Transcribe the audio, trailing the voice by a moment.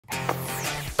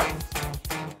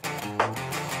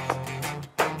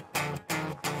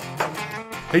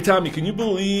Hey Tommy, can you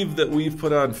believe that we've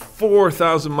put on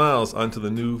 4,000 miles onto the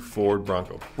new Ford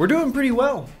Bronco? We're doing pretty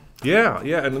well. Yeah,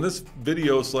 and in this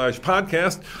video slash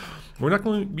podcast, we're not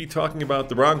going to be talking about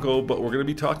the Bronco, but we're going to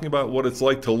be talking about what it's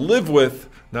like to live with,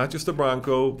 not just the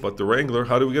Bronco, but the Wrangler.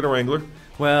 How do we get a Wrangler?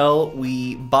 Well,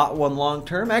 we bought one long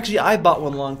term. Actually, I bought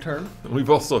one long term. We've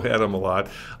also had them a lot.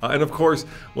 And of course,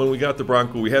 when we got the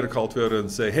Bronco, we had to call Toyota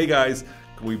and say, hey guys,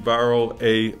 can we borrow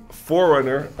a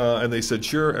 4Runner? And they said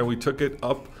sure, and we took it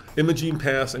up Imogene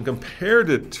Pass and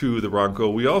compared it to the Bronco.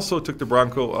 We also took the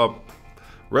Bronco up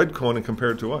Red Cone and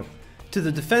compared it to what? To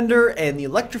the Defender and the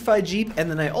electrified Jeep, and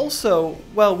then I also,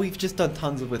 well, we've just done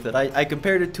tons with it. I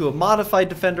compared it to a modified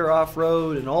Defender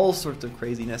off-road and all sorts of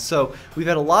craziness. So we've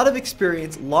had a lot of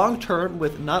experience long-term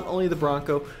with not only the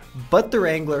Bronco, but the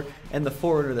Wrangler and the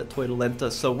 4Runner that Toyota lent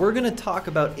us. So we're going to talk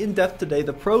about in-depth today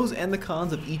the pros and the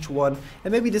cons of each one,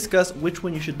 and maybe discuss which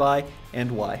one you should buy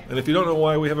and why. And if you don't know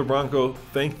why we have a Bronco,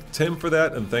 thank Tim for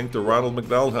that, and thank the Ronald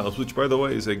McDonald House, which by the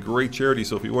way is a great charity.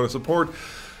 So if you want to support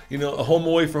a home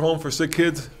away for home for sick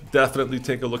kids, definitely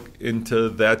take a look into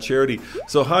that charity.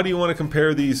 So how do you want to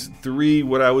compare these three,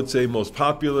 what I would say most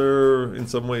popular, in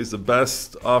some ways the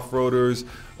best off-roaders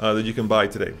that you can buy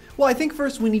today? Well, I think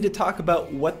first we need to talk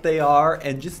about what they are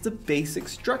and just the basic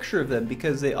structure of them,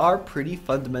 because they are pretty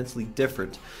fundamentally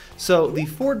different. So the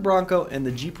Ford Bronco and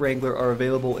the Jeep Wrangler are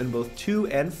available in both 2-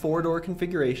 and 4-door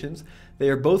configurations. They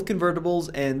are both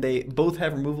convertibles and they both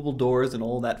have removable doors and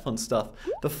all that fun stuff.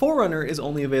 The 4Runner is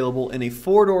only available in a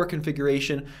 4-door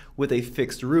configuration with a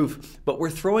fixed roof, but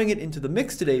we're throwing it into the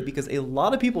mix today because a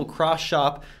lot of people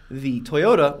cross-shop the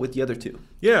Toyota with the other two.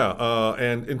 Yeah,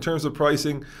 and in terms of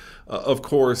pricing, of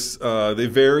course, they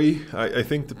vary. I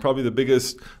think probably the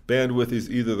biggest bandwidth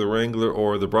is either the Wrangler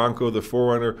or the Bronco, the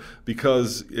 4Runner,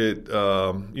 because it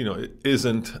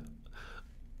isn't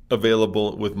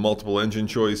available with multiple engine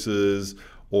choices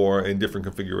or in different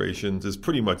configurations, is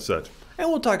pretty much set. And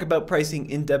we'll talk about pricing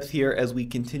in depth here as we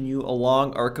continue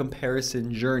along our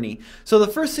comparison journey. So the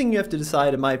first thing you have to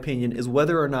decide, in my opinion, is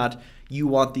whether or not you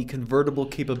want the convertible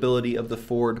capability of the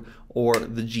Ford or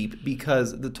the Jeep,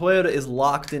 because the Toyota is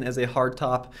locked in as a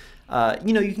hardtop.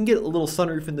 You can get a little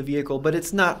sunroof in the vehicle, but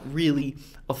it's not really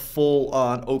a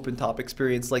full-on open-top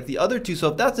experience like the other two. So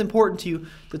if that's important to you,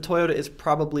 the Toyota is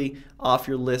probably off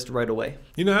your list right away.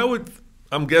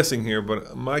 I'm guessing here,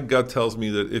 but my gut tells me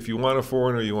that if you want a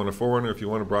 4Runner, you want a 4Runner. If you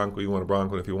want a Bronco, you want a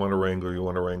Bronco. And if you want a Wrangler, you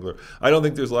want a Wrangler. I don't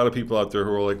think there's a lot of people out there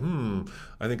who are like,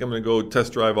 I think I'm going to go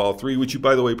test drive all three, which you,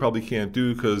 by the way, probably can't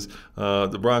do because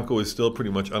the Bronco is still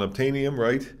pretty much unobtainium,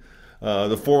 right?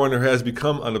 The 4Runner has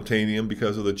become unobtainium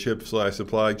because of the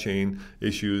chip/supply chain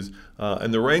issues.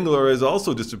 And the Wrangler has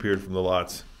also disappeared from the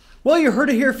lots. Well, you heard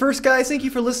it here first, guys. Thank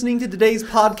you for listening to today's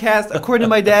podcast. According to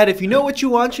my dad, if you know what you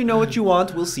want, you know what you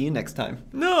want. We'll see you next time.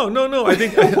 No. I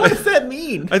think what does that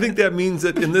mean? I think that means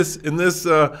that in this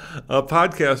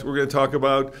podcast, we're going to talk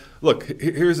about. Look,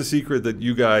 here's a secret that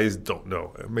you guys don't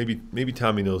know. Maybe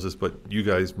Tommy knows this, but you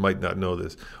guys might not know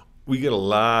this. We get a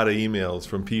lot of emails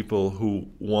from people who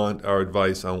want our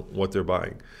advice on what they're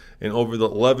buying. And over the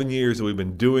 11 years that we've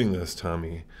been doing this,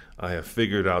 Tommy, I have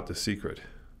figured out the secret.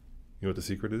 You know what the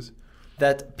secret is?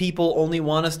 That people only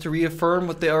want us to reaffirm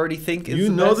what they already think is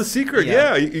the best? The secret,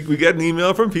 yeah. We get an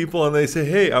email from people and they say,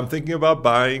 hey, I'm thinking about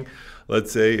buying,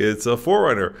 let's say it's a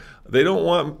 4Runner. They don't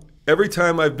want, every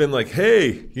time I've been like,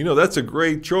 hey, that's a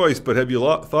great choice, but have you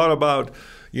thought about,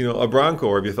 a Bronco,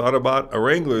 or have you thought about a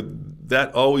Wrangler?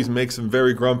 That always makes them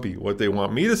very grumpy. What they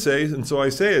want me to say, and so I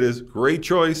say it is, great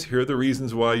choice, here are the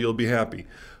reasons why you'll be happy.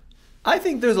 I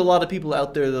think there's a lot of people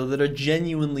out there, though, that are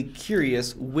genuinely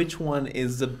curious which one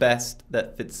is the best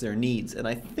that fits their needs. And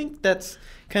I think that's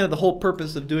kind of the whole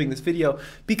purpose of doing this video,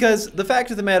 because the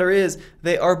fact of the matter is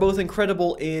they are both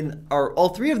incredible all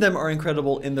three of them are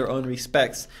incredible in their own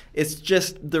respects. It's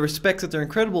just the respects that they're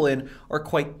incredible in are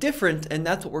quite different, and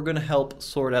that's what we're going to help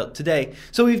sort out today.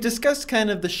 So we've discussed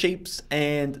kind of the shapes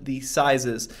and the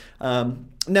sizes.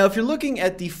 Now, if you're looking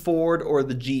at the Ford or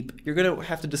the Jeep, you're going to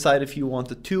have to decide if you want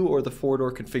the 2- or the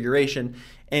 4-door configuration.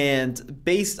 And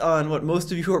based on what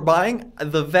most of you are buying,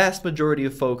 the vast majority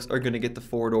of folks are going to get the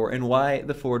 4-door. And why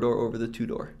the 4-door over the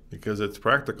 2-door? Because it's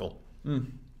practical.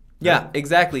 Yeah,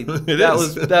 exactly.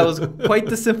 That was quite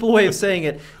the simple way of saying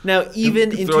it. Now,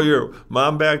 even you throw your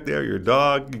mom back there, your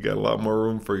dog, you got a lot more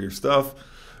room for your stuff.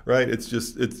 Right, it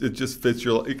just fits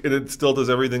your, and it still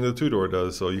does everything the 2-door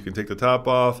does. So you can take the top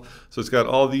off. So it's got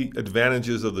all the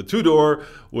advantages of the 2-door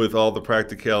with all the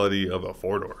practicality of a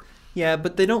 4-door. Yeah,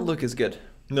 but they don't look as good.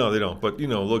 No, they don't. But,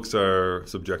 looks are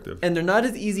subjective. And they're not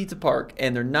as easy to park,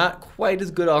 and they're not quite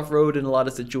as good off-road in a lot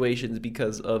of situations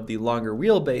because of the longer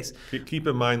wheelbase. Keep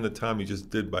in mind that Tommy just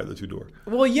did buy the two-door.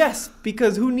 Well, yes,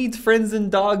 because who needs friends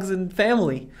and dogs and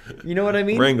family? You know what I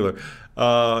mean? Wrangler.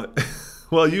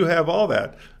 Well, you have all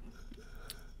that.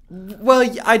 Well,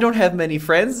 I don't have many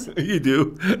friends. You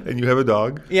do, and you have a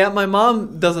dog. Yeah, my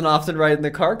mom doesn't often ride in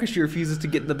the car because she refuses to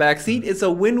get in the back seat. It's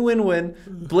a win-win-win.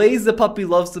 Blaze the puppy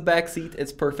loves the back seat.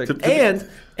 It's perfect.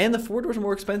 And the four-doors are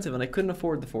more expensive, and I couldn't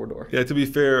afford the four-door. Yeah, to be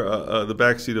fair, the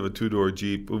back seat of a two-door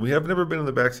Jeep, we have never been in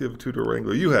the back seat of a two-door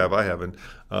Wrangler. You have, I haven't.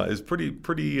 Is pretty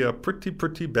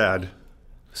bad.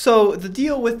 So the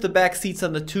deal with the back seats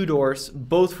on the two doors,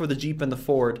 both for the Jeep and the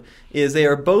Ford, is they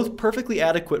are both perfectly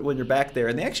adequate when you're back there,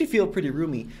 and they actually feel pretty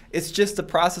roomy. It's just the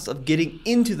process of getting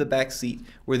into the back seat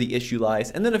where the issue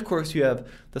lies. And then, of course, you have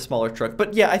the smaller truck.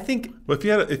 But yeah, I think... Well,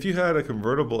 if you had a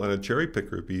convertible and a cherry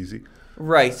picker, it'd be easy.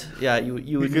 Right. Yeah,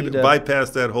 you would could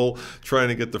bypass that whole trying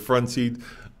to get the front seat,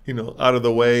 out of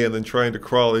the way, and then trying to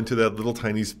crawl into that little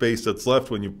tiny space that's left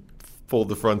when you fold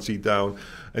the front seat down,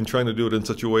 and trying to do it in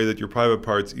such a way that your private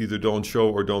parts either don't show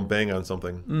or don't bang on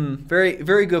something. Very,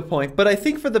 very good point. But I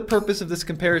think for the purpose of this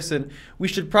comparison, we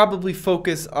should probably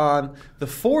focus on the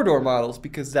four-door models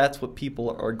because that's what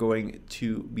people are going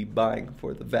to be buying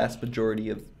for the vast majority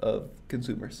of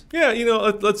consumers. Yeah,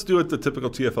 let's do it the typical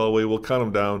TFL way. We'll count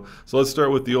them down. So let's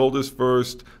start with the oldest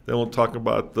first. Then we'll talk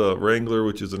about the Wrangler,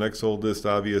 which is the next oldest,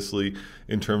 obviously,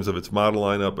 in terms of its model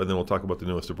lineup. And then we'll talk about the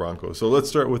newest, the Bronco. So let's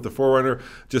start with the 4Runner,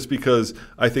 just because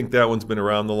I think that one's been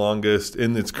around the longest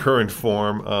in its current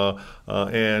form.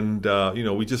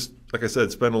 We just, like I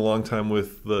said, spent a long time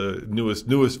with the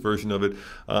newest version of it.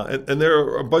 And there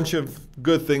are a bunch of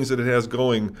good things that it has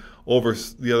going over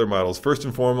the other models. First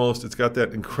and foremost, it's got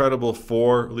that incredible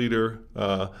 4-liter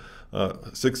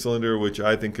six-cylinder, which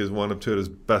I think is one of Toyota's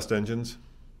best engines.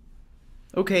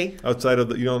 Okay. Outside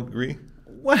of you don't agree?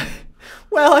 What?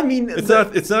 Well, I mean, it's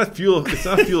not fuel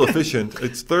efficient.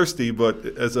 It's thirsty, but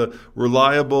as a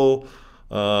reliable,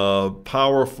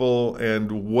 powerful,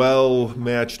 and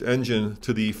well-matched engine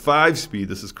to the 5-speed,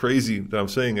 this is crazy that I'm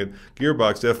saying it,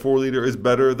 gearbox, that 4-liter is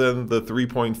better than the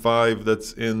 3.5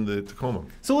 that's in the Tacoma.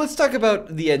 So let's talk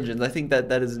about the engines. I think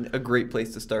that is a great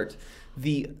place to start.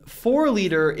 The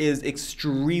 4-liter is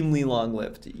extremely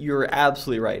long-lived. You're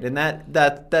absolutely right, and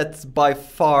that's by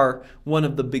far one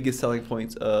of the biggest selling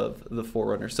points of the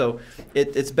 4Runner. So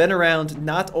it's been around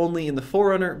not only in the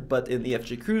 4Runner, but in the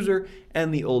FJ Cruiser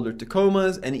and the older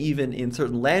Tacomas, and even in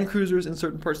certain Land Cruisers in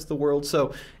certain parts of the world.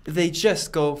 So they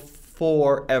just go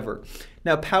forever.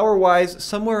 Now, power-wise,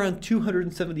 somewhere around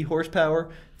 270 horsepower.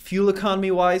 Fuel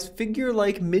economy-wise, figure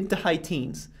like mid to high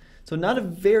teens. So not a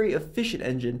very efficient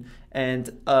engine,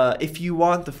 and if you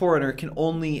want, the 4Runner can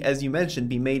only, as you mentioned,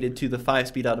 be mated to the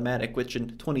 5-speed automatic, which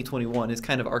in 2021 is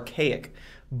kind of archaic.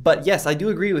 But yes, I do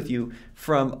agree with you.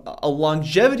 From a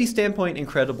longevity standpoint,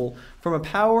 incredible. From a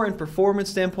power and performance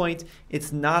standpoint,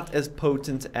 it's not as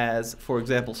potent as, for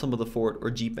example, some of the Ford or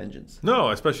Jeep engines. No,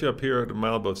 especially up here at a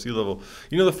mile above sea level.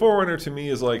 The 4Runner to me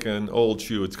is like an old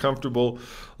shoe. It's comfortable.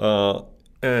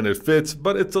 And it fits,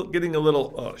 but it's getting a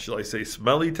little, shall I say,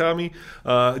 smelly, Tommy?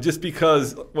 Just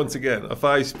because, once again, a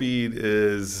 5-speed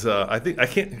is,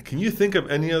 can you think of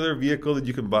any other vehicle that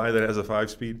you can buy that has a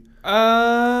 5-speed?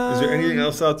 Is there anything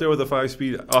else out there with a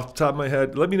 5-speed? Off the top of my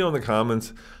head, let me know in the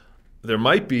comments. There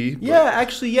might be. Yeah,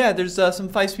 actually, yeah, there's some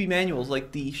 5-speed manuals,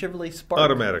 like the Chevrolet Spark.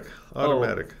 Automatic.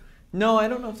 Oh. No, I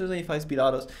don't know if there's any 5-speed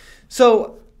autos.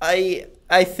 So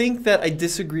I think that I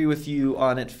disagree with you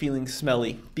on it feeling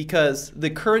smelly because the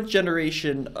current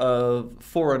generation of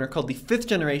 4Runner, called the 5th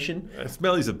generation.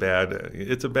 Smelly's a bad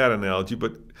analogy,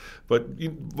 but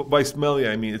by smelly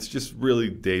I mean it's just really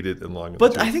dated and long.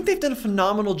 But I think they've done a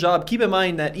phenomenal job. Keep in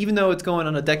mind that even though it's going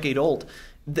on a decade old,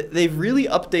 they've really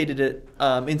updated it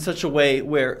in such a way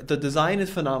where the design is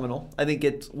phenomenal. I think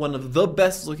it's one of the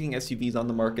best looking SUVs on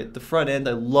the market. The front end,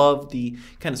 I love the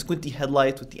kind of squinty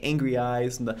headlights with the angry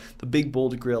eyes and the big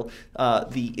bold grille.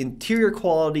 The interior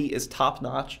quality is top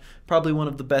notch, probably one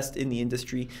of the best in the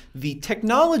industry. The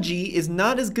technology is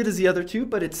not as good as the other two,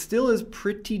 but it still is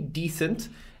pretty decent.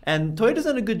 And Toyota's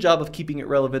done a good job of keeping it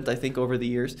relevant, I think, over the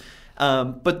years.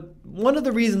 But one of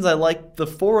the reasons I like the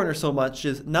 4Runner so much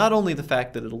is not only the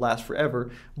fact that it'll last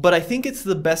forever, but I think it's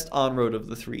the best on-road of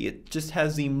the three. It just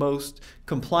has the most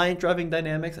compliant driving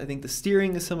dynamics. I think the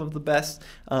steering is some of the best.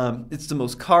 It's the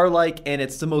most car-like, and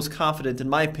it's the most confident, in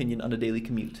my opinion, on a daily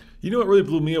commute. You know what really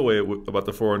blew me away about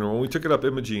the 4Runner? When we took it up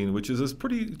Imogene, which is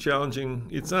pretty challenging.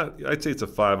 It's not, I'd say it's a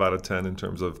 5 out of 10 in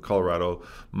terms of Colorado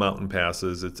mountain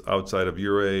passes. It's outside of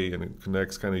Ouray, and it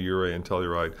connects kind of Ouray and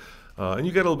Telluride. And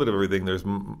you get a little bit of everything. There's,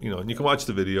 and you can watch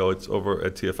the video. It's over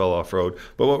at TFL Off-Road.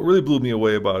 But what really blew me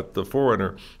away about the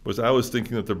 4Runner was I was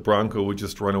thinking that the Bronco would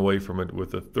just run away from it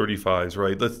with the 35s,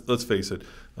 right? Let's face it.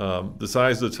 The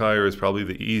size of the tire is probably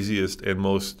the easiest and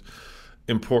most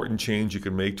important change you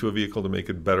can make to a vehicle to make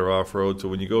it better off-road. So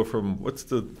when you go from, what's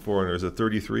the 4Runner? Is it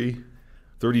 33?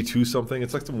 32 something?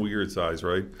 It's like some weird size,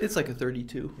 right? It's like a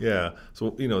 32. Yeah.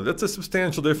 So, that's a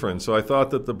substantial difference. So I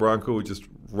thought that the Bronco would just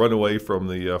run away from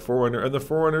the 4Runner. And the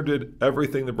 4Runner did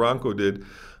everything the Bronco did.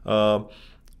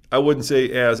 I wouldn't say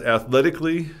as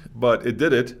athletically, but it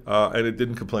did it, and it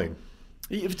didn't complain.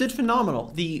 It did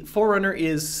phenomenal. The 4Runner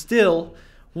is still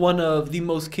one of the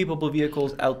most capable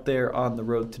vehicles out there on the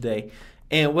road today.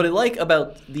 And what I like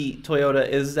about the Toyota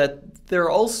is that there are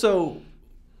also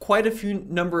quite a few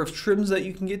number of trims that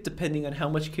you can get depending on how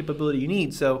much capability you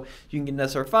need. So you can get an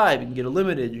SR5, you can get a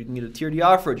Limited, you can get a TRD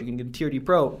Off-Road, you can get a TRD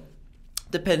Pro,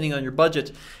 depending on your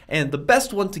budget. And the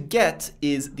best one to get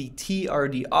is the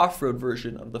TRD Off-Road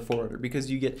version of the 4Runner,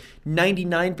 because you get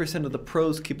 99% of the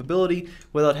Pro's capability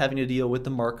without having to deal with the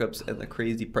markups and the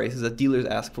crazy prices that dealers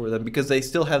ask for them, because they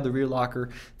still have the rear locker,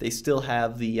 they still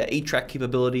have the 8-track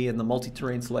capability and the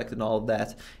multi-terrain select and all of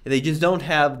that. They just don't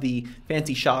have the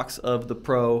fancy shocks of the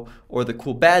Pro or the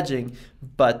cool badging,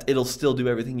 but it'll still do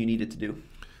everything you need it to do.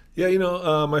 Yeah,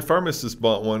 my pharmacist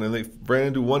bought one, and they ran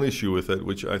into one issue with it,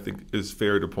 which I think is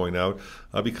fair to point out.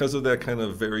 Because of that kind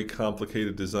of very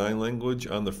complicated design language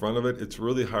on the front of it, it's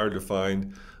really hard to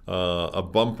find a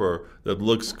bumper that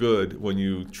looks good when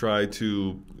you try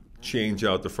to change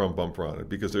out the front bumper on it,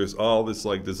 because there's all this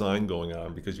like design going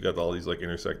on, because you got all these like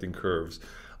intersecting curves.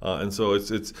 And so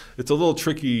it's a little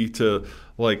tricky to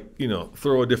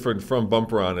throw a different front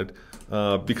bumper on it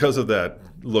because of that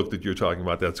look that you're talking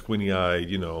about, that squinty-eyed,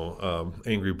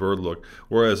 angry bird look.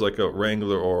 Whereas like a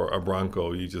Wrangler or a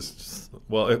Bronco,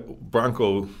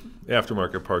 Bronco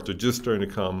aftermarket parts are just starting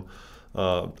to come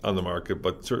on the market,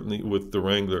 but certainly with the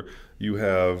Wrangler, you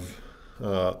have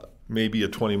maybe a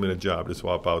 20-minute job to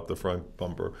swap out the front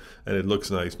bumper, and it looks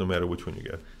nice no matter which one you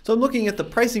get. So I'm looking at the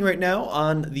pricing right now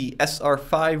on the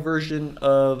SR5 version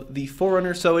of the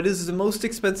 4Runner. So it is the most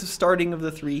expensive starting of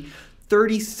the three.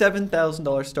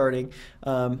 $37,000 starting,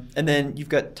 and then you've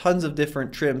got tons of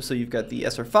different trims. So you've got the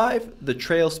SR5, the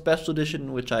Trail Special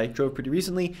Edition, which I drove pretty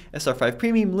recently, SR5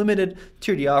 Premium Limited,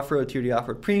 TRD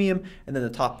Off-Road Premium, and then the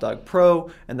Top Dog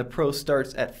Pro. And the Pro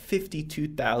starts at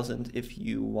 $52,000 if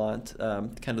you want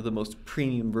kind of the most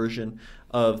premium version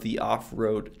of the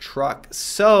off-road truck.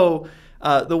 So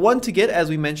the one to get, as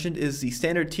we mentioned, is the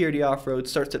standard TRD Off-Road.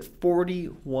 Starts at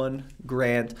 $41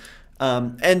 grand.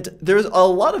 And there's a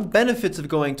lot of benefits of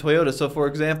going Toyota. So, for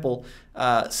example,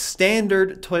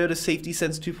 standard Toyota Safety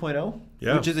Sense 2.0,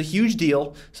 which is a huge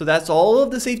deal. So that's all of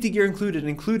the safety gear included,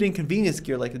 including convenience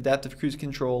gear like adaptive cruise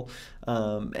control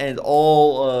and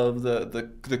all of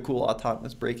the cool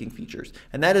autonomous braking features.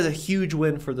 And that is a huge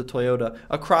win for the Toyota.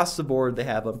 Across the board, they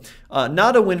have them.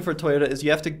 Not a win for Toyota is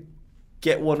you have to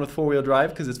get one with four-wheel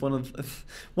drive, because it's one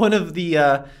of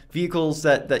the vehicles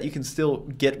that you can still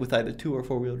get with either 2 or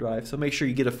 4-wheel drive. So make sure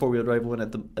you get a 4-wheel drive one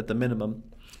at the minimum.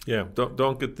 Yeah,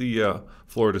 don't get the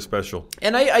Florida Special.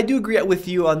 And I do agree with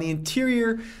you on the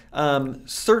interior.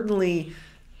 Certainly,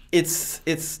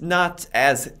 it's not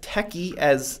as techy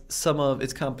as some of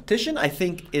its competition. I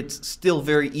think it's still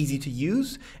very easy to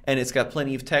use, and it's got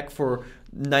plenty of tech for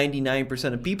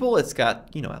 99% of people. It's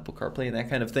got Apple CarPlay and that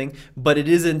kind of thing, but it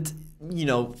isn't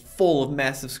full of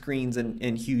massive screens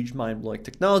and huge mind-blowing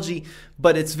technology,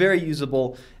 but it's very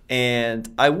usable. And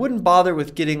I wouldn't bother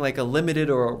with getting like a Limited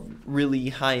or a really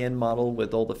high-end model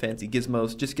with all the fancy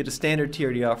gizmos. Just get a standard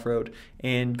TRD Off-Road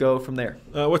and go from there.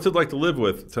 What's it like to live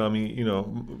with, Tommy?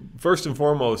 First and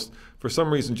foremost, for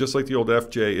some reason, just like the old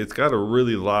FJ, it's got a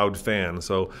really loud fan.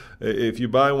 So if you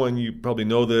buy one, you probably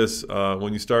know this.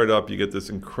 When you start up, you get this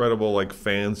incredible like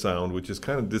fan sound, which is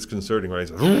kind of disconcerting, right?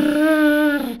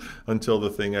 Until the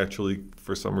thing actually,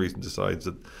 for some reason, decides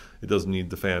that it doesn't need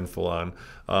the fan full on.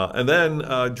 And then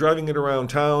driving it around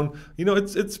town,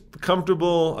 it's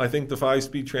comfortable. I think the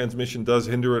 5-speed transmission does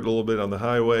hinder it a little bit on the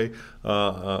highway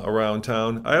around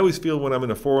town. I always feel when I'm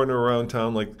in a 4Runner around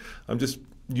town, like I'm just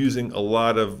using a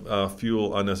lot of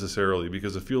fuel unnecessarily,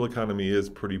 because the fuel economy is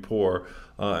pretty poor.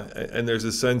 And there's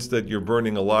a sense that you're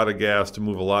burning a lot of gas to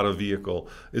move a lot of vehicle.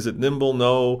 Is it nimble?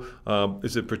 No.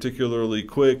 Is it particularly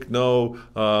quick? No.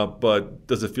 But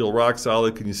does it feel rock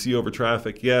solid? Can you see over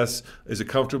traffic? Yes. Is it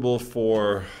comfortable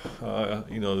for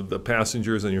the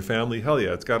passengers and your family? Hell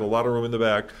yeah. It's got a lot of room in the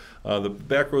back. The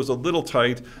back row is a little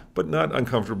tight, but not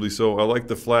uncomfortably so. I like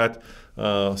the flat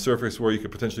surface where you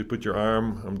could potentially put your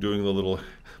arm. I'm doing the little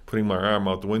putting my arm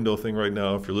out the window thing right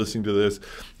now if you're listening to this.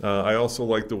 I also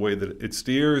like the way that it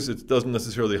steers. It doesn't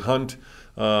necessarily hunt,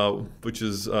 which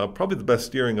is probably the best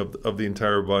steering of the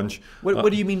entire bunch. What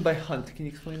do you mean by hunt? Can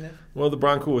you explain that? Well, the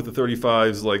Bronco with the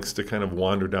 35s likes to kind of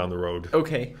wander down the road.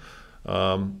 Okay.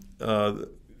 The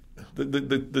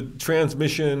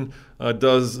transmission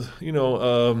does,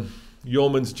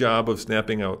 yeoman's job of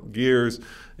snapping out gears.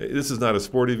 This is not a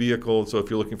sporty vehicle, so if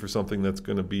you're looking for something that's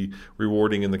going to be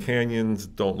rewarding in the canyons,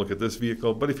 don't look at this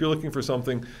vehicle. But if you're looking for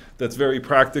something that's very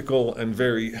practical and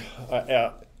very,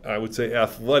 I would say,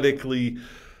 athletically,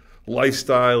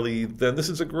 lifestyle-y, then this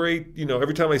is a great,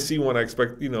 every time I see one, I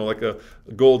expect, like a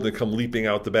Golden to come leaping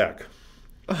out the back.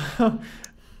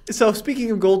 So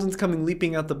speaking of Goldens coming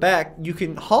leaping out the back, you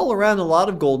can haul around a lot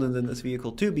of Goldens in this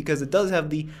vehicle too, because it does have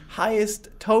the highest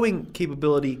towing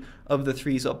capability of the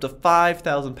three, so up to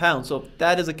 5,000 pounds. So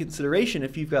that is a consideration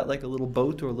if you've got like a little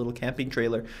boat or a little camping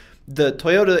trailer. The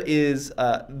Toyota is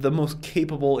the most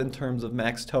capable in terms of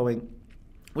max towing,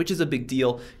 which is a big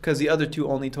deal because the other two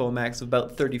only tow a max of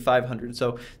about 3,500,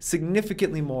 so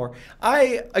significantly more.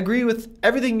 I agree with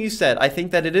everything you said. I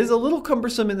think that it is a little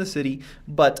cumbersome in the city,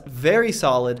 but very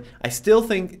solid. I still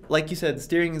think, like you said, the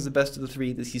steering is the best of the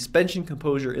three. The suspension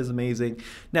composure is amazing.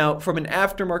 Now, from an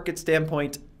aftermarket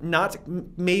standpoint, not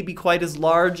maybe quite as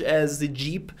large as the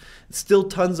Jeep. Still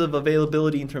tons of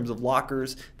availability in terms of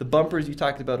lockers. The bumpers you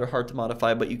talked about are hard to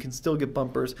modify, but you can still get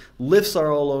bumpers. Lifts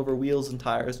are all over, wheels and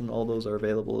tires, and all those are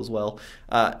available as well.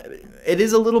 It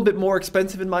is a little bit more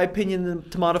expensive, in my opinion,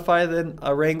 to modify than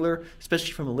a Wrangler,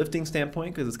 especially from a lifting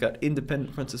standpoint, because it's got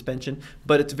independent front suspension,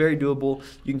 but it's very doable.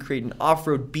 You can create an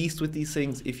off-road beast with these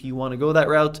things if you want to go that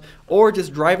route, or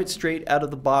just drive it straight out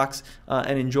of the box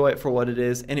and enjoy it for what it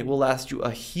is, and it will last you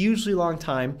a hugely long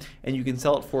time, and you can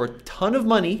sell it for a ton of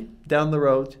money down the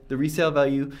road. The resale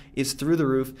value is through the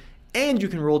roof, and you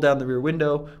can roll down the rear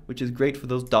window, which is great for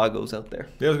those doggos out there.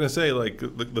 Yeah, I was going to say, like,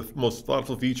 the most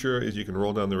thoughtful feature is you can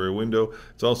roll down the rear window.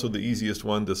 It's also the easiest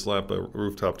one to slap a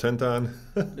rooftop tent on.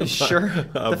 Sure.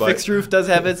 The fixed roof does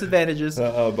have its advantages.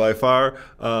 By far.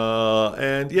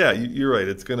 And yeah, you're right.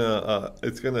 It's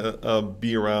gonna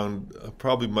be around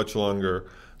probably much longer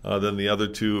than the other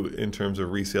two in terms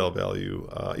of resale value.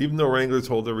 Even though Wranglers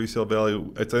hold their resale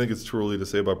value, I think it's too early to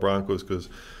say about Broncos because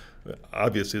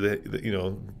obviously,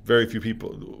 very few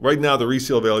people. Right now, the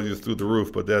resale value is through the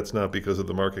roof, but that's not because of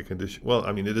the market condition. Well,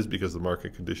 I mean, it is because of the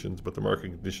market conditions, but the market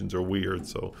conditions are weird,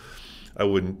 so I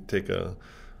wouldn't take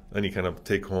any kind of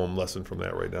take-home lesson from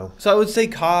that right now. So I would say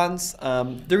cons.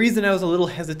 The reason I was a little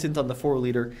hesitant on the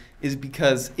 4-liter is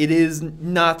because it is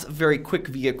not a very quick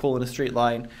vehicle in a straight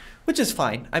line, which is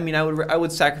fine. I mean, I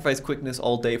would sacrifice quickness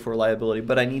all day for reliability,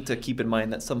 but I need to keep in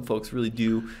mind that some folks really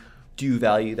do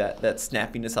value that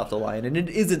snappiness off the line, and it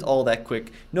isn't all that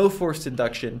quick. No forced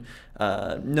induction,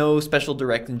 no special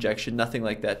direct injection, nothing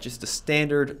like that. Just a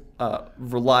standard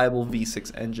reliable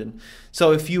V6 engine.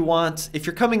 So if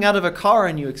you're coming out of a car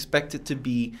and you expect it to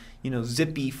be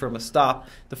zippy from a stop,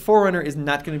 the 4Runner is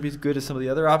not going to be as good as some of the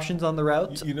other options on the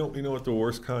route. You know what the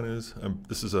worst con is?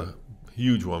 This is a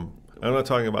huge one. I'm not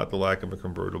talking about the lack of a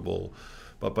convertible,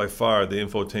 but by far the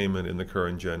infotainment in the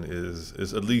current gen is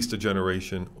at least a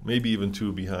generation, maybe even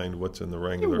two behind what's in the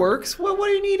Wrangler. It works. What do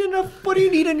you need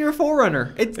in your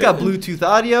 4Runner? It's got Bluetooth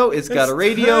audio. It's got a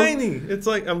radio. Tiny. It's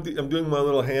like I'm doing my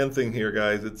little hand thing here,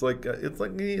 guys. It's like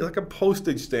a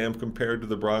postage stamp compared to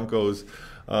the Broncos.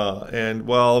 And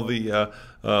while the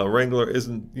Wrangler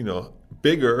isn't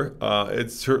bigger,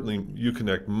 it's certainly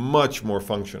Uconnect much more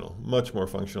functional.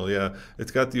 Yeah,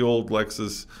 it's got the old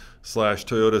Lexus /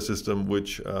 Toyota system,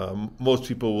 which most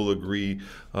people will agree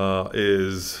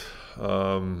is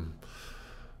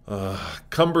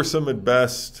cumbersome at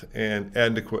best and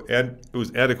it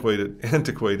was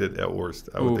antiquated at worst.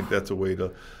 I would think that's a way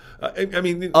to. I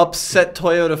mean, upset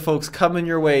Toyota folks coming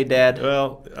your way, Dad.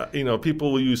 Well,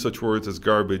 people will use such words as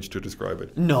garbage to describe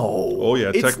it. No. Oh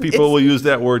yeah, tech people will use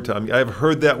that word. I've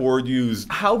heard that word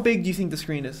used. How big do you think the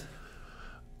screen is?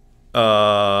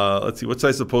 Let's see. What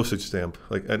size is the postage stamp?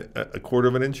 Like a quarter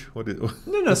of an inch? What is?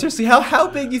 No. Seriously, how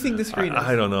big do you think the screen is?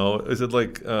 I don't know. Is it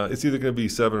like it's either going to be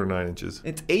 7 or 9 inches?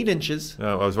 It's 8 inches.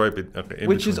 Oh, I was right. Okay,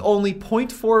 which is only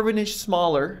 0.4 of an inch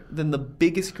smaller than the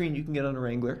biggest screen you can get on a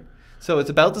Wrangler. So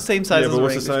it's about the same size as a Wrangler. Yeah,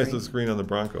 but what's the size of the screen on the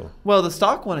Bronco? Well, the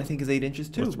stock one I think is 8 inches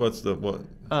too. What's what?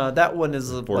 That one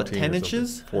is what, 10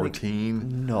 inches?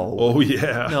 14? No. Oh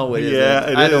yeah. No, it isn't.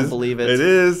 Yeah, I don't believe it. It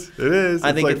is.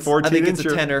 I think like it's 14 I think it's a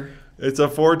incher. tenner. It's a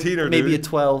 14er. Maybe dude. a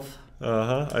 12.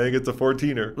 I think it's a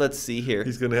 14er. Let's see here.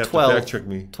 He's gonna have 12, to fact check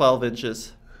me. 12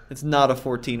 inches. It's not a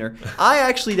 14er. I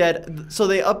actually did. So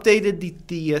they updated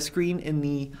the screen in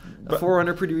the a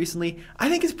 4Runner pretty recently. I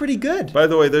think it's pretty good. By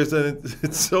the way,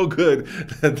 it's so good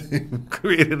that they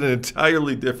created an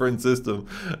entirely different system.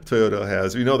 Toyota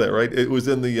has. You know that, right? It was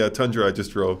in the Tundra I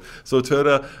just drove. So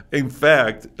Toyota, in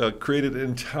fact, created an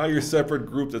entire separate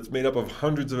group that's made up of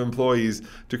hundreds of employees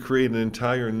to create an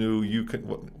entire new.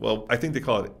 Well, I think they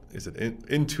call it. Is it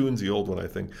Intune's the old one? I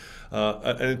think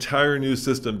an entire new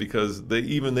system because they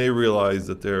realized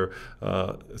that their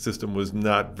system was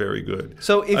not very good.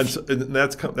 So that's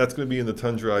going to be in the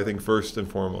Tundra, I think, first and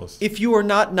foremost. If you are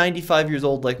not 95 years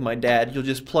old like my dad, you'll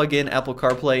just plug in Apple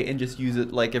CarPlay and just use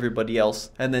it like everybody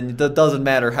else, and then it doesn't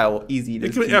matter how easy it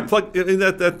is.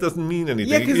 That doesn't mean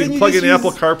anything. Yeah, you can plug in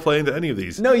Apple CarPlay into any of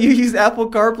these. No, you use Apple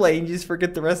CarPlay and you just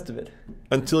forget the rest of it.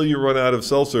 Until you run out of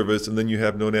cell service, and then you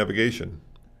have no navigation.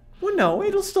 Well, no,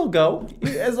 it'll still go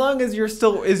as long as you're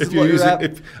still. I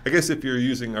guess if you're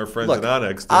using our friends at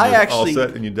Onyx, then you're all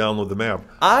set and you download the map.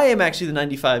 I am actually the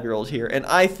 95-year-old here, and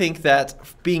I think that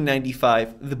being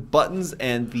 95, the buttons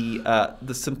and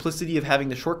the simplicity of having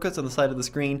the shortcuts on the side of the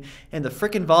screen and the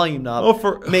frickin' volume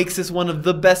knob makes this one of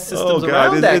the best systems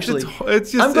around. Actually,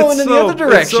 I'm going in the other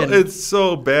direction. It's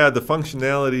so bad. The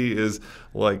functionality is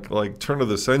like turn of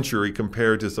the century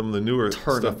compared to some of the newer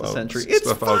turn stuff of the century.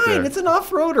 It's fine. Out there. It's an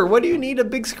off-roader. What do you need a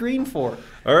big screen for?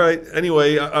 All right.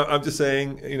 Anyway, I'm just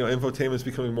saying, infotainment is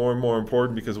becoming more and more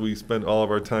important because we spend all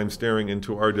of our time staring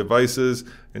into our devices,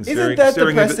 and staring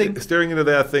into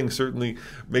that thing certainly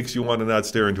makes you want to not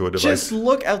stare into a device. Just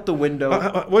look out the window.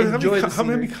 How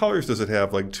many colors does it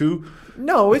have? Like 2?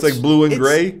 No, it's like blue and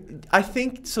gray. I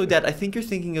think so, Dad. I think you're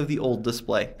thinking of the old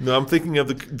display. No, I'm thinking of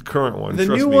the current one. The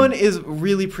new one is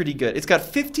really pretty good. It's got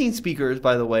 15 speakers,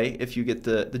 by the way, if you get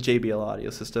the JBL audio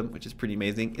system, which is pretty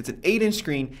amazing. It's an 8-inch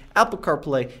screen, Apple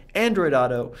CarPlay, Android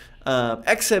Auto,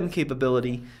 XM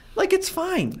capability. Like, it's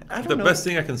fine. I don't know. The best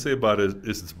thing I can say about it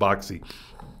is it's boxy.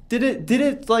 Did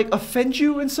it like offend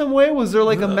you in some way? Was there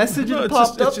like a message that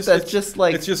popped up that's just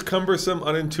like... It's just cumbersome,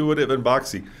 unintuitive, and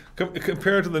boxy.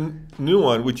 Compared to the new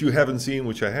one, which you haven't seen,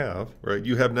 which I have, right?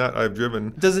 You have not, I've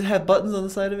driven. Does it have buttons on the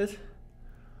side of it?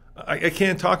 I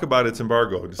can't talk about it. It's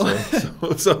embargoed,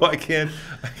 so I can't.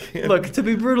 Look, to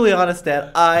be brutally honest,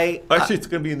 Dad, actually it's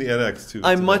going to be in the NX too.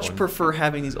 I much prefer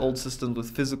having these old systems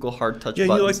with physical hard touch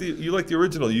buttons. Yeah, you like the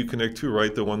original Uconnect too,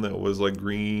 right? The one that was like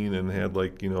green and had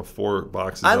 4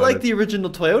 boxes. I like the original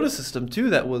Toyota system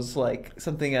too. That was like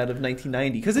something out of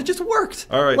 1990 because it just worked.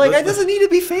 All right, it doesn't need to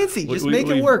be fancy. Just make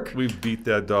it work. We've beat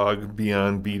that dog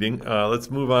beyond beating.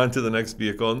 Let's move on to the next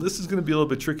vehicle, and this is going to be a little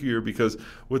bit trickier because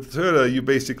with Toyota you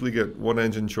basically get one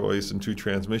engine choice and 2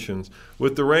 transmissions.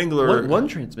 With the Wrangler, one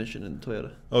transmission in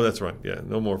Toyota. Oh, that's right. Yeah,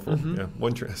 no more.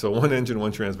 Yeah, so 1 engine,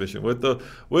 1 transmission. With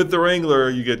the Wrangler,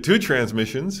 you get 2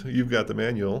 transmissions. You've got the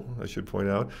manual, I should point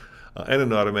out, and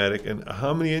an automatic. And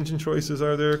how many engine choices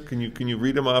are there? Can you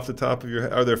read them off the top of your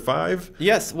head? Are there 5?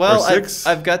 Yes. Well, or 6?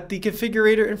 I've got the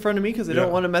configurator in front of me because I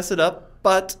don't want to mess it up.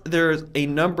 But there's a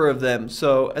number of them.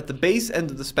 So at the base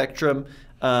end of the spectrum,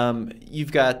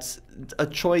 you've got a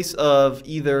choice of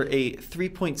either a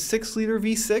 3.6 liter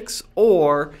V6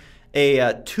 or a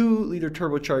 2-liter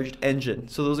turbocharged engine.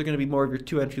 So those are going to be more of your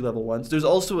 2 entry-level ones. There's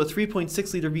also a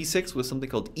 3.6 liter V6 with something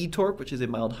called e-torque, which is a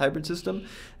mild hybrid system.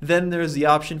 Then there's the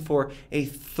option for a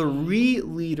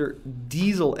 3-liter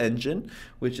diesel engine,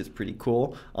 which is pretty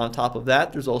cool. On top of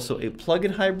that, there's also a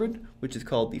plug-in hybrid, which is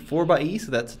called the 4xe,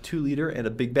 so that's a 2-liter and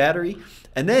a big battery.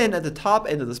 And then at the top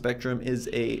end of the spectrum is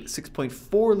a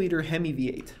 6.4-liter Hemi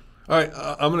V8. All right,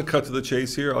 I'm going to cut to the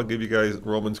chase here. I'll give you guys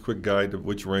Roman's quick guide to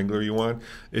which Wrangler you want.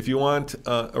 If you want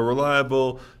a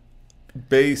reliable,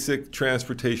 basic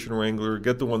transportation Wrangler,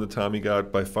 get the one that Tommy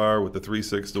got by far with the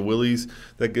 3.6, the Willys.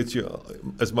 That gets you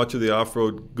as much of the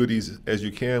off-road goodies as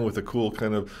you can with a cool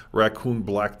kind of raccoon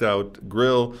blacked-out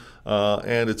grill,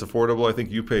 and it's affordable. I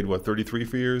think you paid, what, $33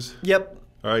 for yours? Yep.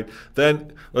 All right,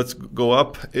 then let's go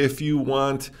up. If you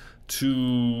want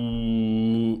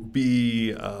to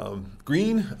be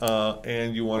green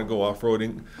and you want to go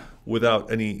off-roading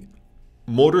without any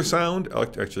motor sound,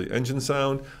 actually engine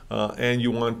sound, and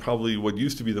you want probably what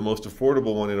used to be the most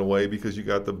affordable one in a way because you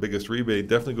got the biggest rebate,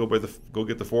 definitely go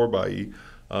get the 4xe.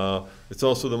 It's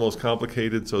also the most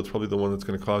complicated, so it's probably the one that's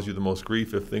going to cause you the most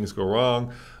grief if things go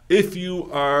wrong. If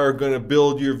you are going to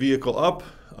build your vehicle up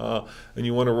and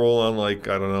you want to roll on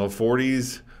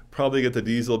 40s, probably get the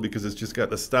diesel because it's just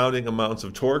got astounding amounts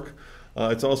of torque.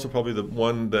 It's also probably the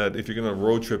one that if you're going to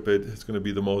road trip it, it's going to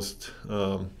be the most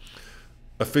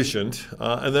efficient.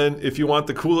 And then if you want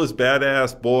the coolest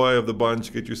badass boy of the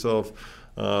bunch, get yourself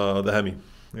the Hemi.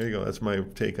 There you go. That's my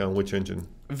take on which engine.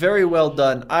 Very well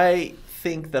done. I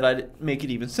think that I'd make it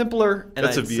even simpler. And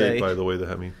That's a V8, by the way, the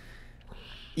Hemi.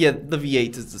 Yeah, the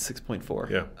V8 is the 6.4.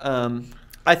 Yeah.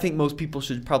 I think most people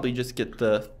should probably just get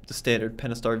the standard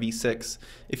Pentastar V6.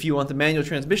 If you want the manual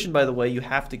transmission, by the way, you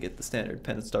have to get the standard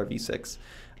Pentastar V6.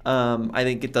 I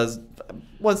think it does,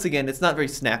 once again, it's not very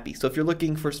snappy. So if you're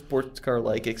looking for sports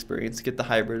car-like experience, get the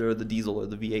hybrid or the diesel or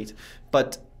the V8.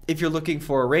 But if you're looking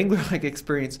for a Wrangler-like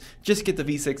experience, just get the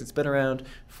V6. It's been around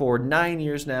for 9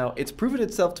 years now. It's proven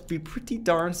itself to be pretty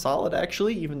darn solid,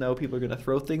 actually, even though people are going to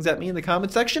throw things at me in the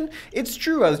comment section. It's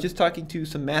true. I was just talking to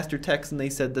some master techs, and they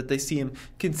said that they see him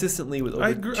consistently with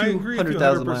over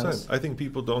 200,000 miles. I think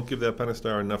people don't give that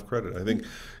Pentastar enough credit. I think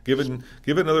give it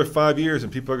another 5 years,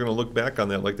 and people are going to look back on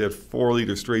that like that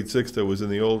 4-liter straight six that was in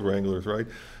the old Wranglers, right?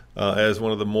 As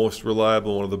one of the most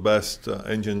reliable, one of the best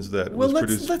engines that was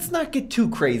produced. Let's not get too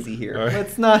crazy here.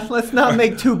 Right. Let's not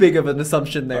make too big of an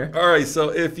assumption there. All right,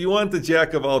 so if you want the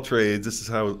jack of all trades, this is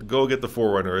how. Go get the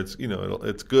 4Runner. It's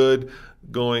it's good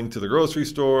going to the grocery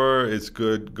store. It's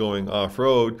good going off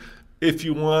road. If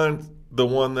you want the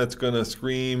one that's going to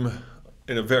scream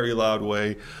in a very loud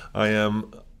way, I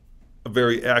am a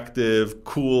very active,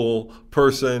 cool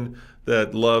person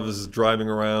that loves driving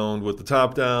around with the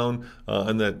top down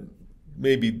and that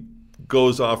maybe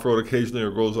goes off-road occasionally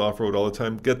or goes off-road all the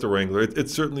time, get the Wrangler.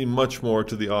 It's certainly much more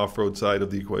to the off-road side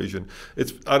of the equation.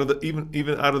 It's out of the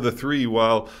even out of the three,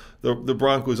 while the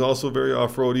Bronco is also very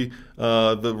off-roady,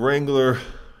 the Wrangler,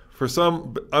 for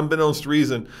some unbeknownst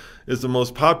reason, is the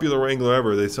most popular Wrangler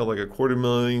ever. They sell like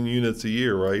 250,000 units a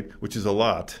year, right? Which is a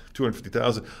lot,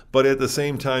 250,000. But at the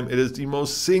same time, it is the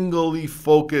most singly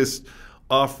focused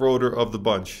off-roader of the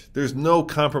bunch. There's no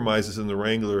compromises in the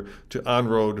Wrangler to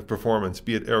on-road performance,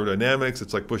 be it aerodynamics,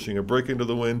 it's like pushing a brick into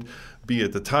the wind, be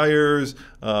it the tires,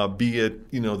 be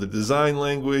it the design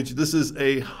language. This is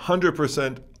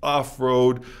 100%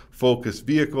 off-road focused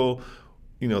vehicle.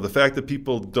 The fact that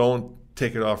people don't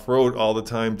take it off-road all the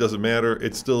time doesn't matter.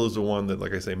 It still is the one that,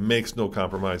 like I say, makes no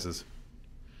compromises.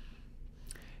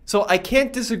 So I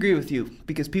can't disagree with you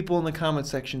because people in the comment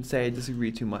section say I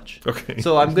disagree too much. Okay.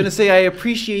 So I'm going to say I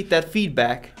appreciate that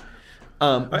feedback.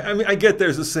 I mean, I get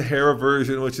there's a Sahara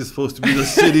version, which is supposed to be the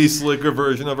city slicker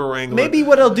version of a Wrangler. Maybe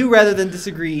what I'll do rather than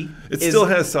disagree is still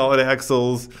has solid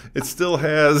axles. It still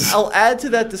has... I'll add to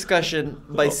that discussion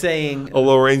by saying... a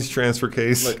low-range transfer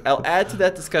case. Look, I'll add to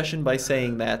that discussion by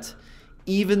saying that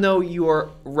even though you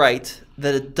are right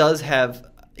that it does have,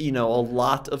 a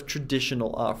lot of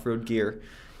traditional off-road gear,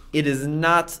 it is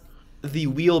not the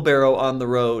wheelbarrow on the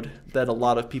road that a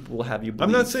lot of people will have you believe.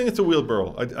 I'm not saying it's a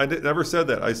wheelbarrow. I never said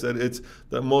that. I said it's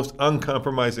the most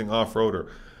uncompromising off-roader,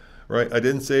 right? I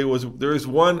didn't say it was. There's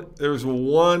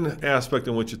one aspect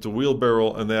in which it's a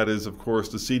wheelbarrow, and that is, of course,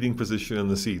 the seating position and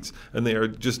the seats. And they are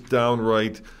just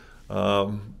downright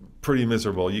pretty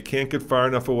miserable. You can't get far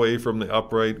enough away from the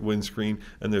upright windscreen,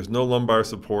 and there's no lumbar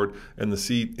support, and the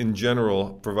seat in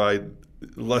general provide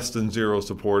less than zero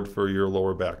support for your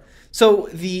lower back. So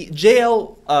the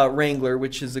JL Wrangler,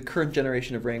 which is the current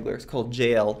generation of Wrangler, it's called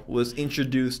JL, was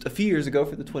introduced a few years ago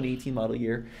for the 2018 model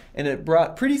year, and it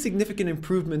brought pretty significant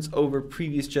improvements over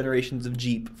previous generations of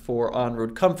Jeep for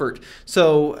on-road comfort.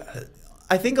 So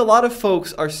I think a lot of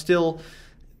folks are still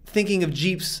thinking of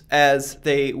Jeeps as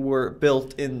they were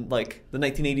built in like the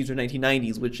 1980s or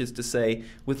 1990s, which is to say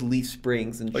with leaf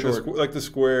springs and short, like the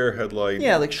square headlight.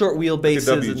 Yeah, like short wheelbases,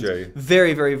 like a WJ. And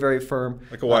very, very, very firm.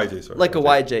 Like a YJ, sorry. Like a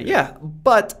YJ, yeah.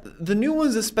 But the new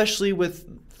ones, especially with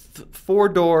 4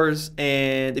 doors,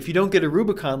 and if you don't get a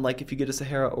Rubicon, like if you get a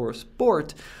Sahara or a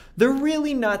Sport, they're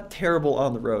really not terrible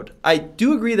on the road. I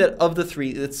do agree that of the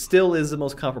three, it still is the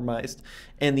most compromised.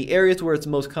 And the areas where it's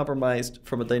most compromised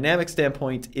from a dynamic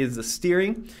standpoint is the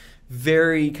steering.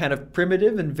 Very kind of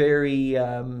primitive and very,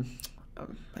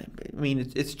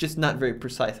 it's just not very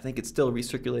precise. I think it's still a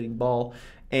recirculating ball.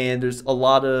 And there's a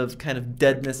lot of kind of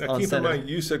deadness now, on keep center. in mind,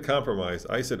 you said compromised.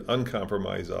 I said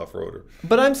uncompromised off-roader.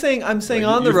 But I'm saying right,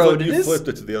 on the road it is. You flipped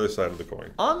it to the other side of the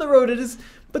coin. On the road it is.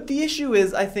 But the issue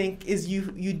is, I think, is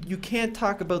you can't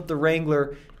talk about the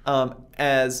Wrangler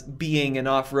as being an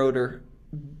off-roader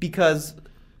because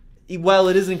while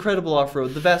it is incredible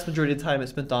off-road, the vast majority of the time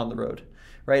it's spent on the road.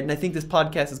 Right, and I think this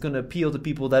podcast is going to appeal to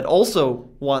people that also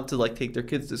want to take their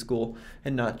kids to school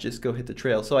and not just go hit the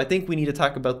trail. So I think we need to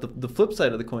talk about the flip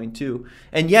side of the coin too.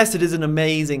 And yes, it is an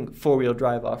amazing 4-wheel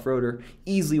drive off-roader,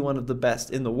 easily one of the best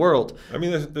in the world. I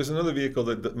mean, there's another vehicle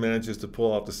that manages to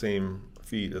pull off the same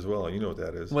feat as well. You know what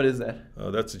that is? What is that?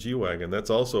 That's a G-Wagon.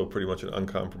 That's also pretty much an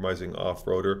uncompromising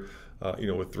off-roader.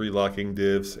 With 3 locking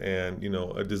divs and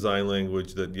a design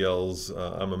language that yells,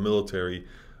 "I'm a military."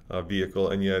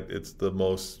 Vehicle, and yet it's the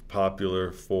most popular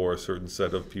for a certain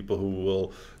set of people who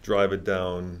will drive it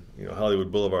down Hollywood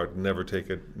Boulevard and never take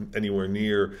it anywhere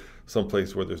near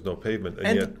someplace where there's no pavement,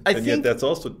 And yet that's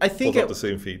also pulls up the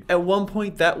same feed. At one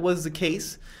point that was the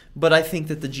case, but I think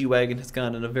that the G-Wagon has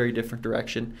gone in a very different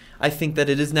direction. I think that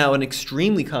it is now an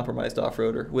extremely compromised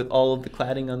off-roader with all of the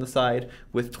cladding on the side,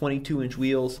 with 22-inch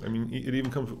wheels. I mean, it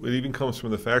even comes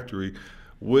from the factory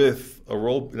with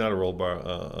not a roll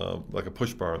bar, like a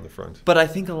push bar on the front. But I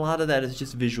think a lot of that is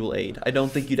just visual aid. I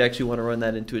don't think you'd actually want to run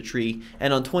that into a tree.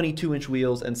 And on 22-inch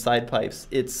wheels and side pipes,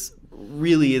 it's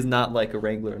really is not like a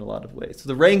Wrangler in a lot of ways. So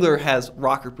the Wrangler has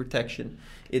rocker protection.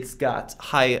 It's got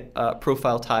high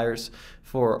profile tires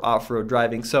for off-road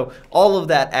driving. So all of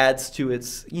that adds to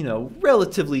its,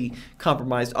 relatively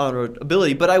compromised on-road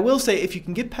ability. But I will say, if you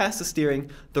can get past the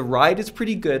steering, the ride is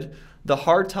pretty good. The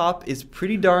hardtop is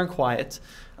pretty darn quiet.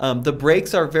 The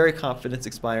brakes are very confidence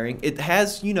expiring. It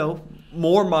has,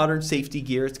 more modern safety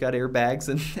gear. It's got airbags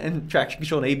and traction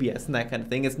control and ABS and that kind of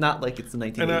thing. It's not like it's the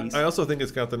 1980s. And I also think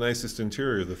it's got the nicest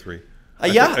interior of the three.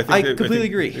 I completely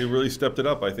agree. They really stepped it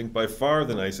up. I think by far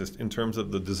the nicest in terms of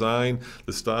the design,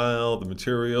 the style, the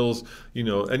materials.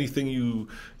 Anything you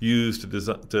use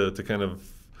to kind of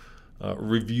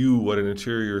review what an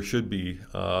interior should be.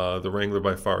 The Wrangler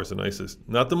by far is the nicest.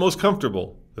 Not the most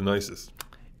comfortable, the nicest.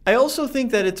 I also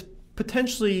think that it's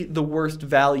potentially the worst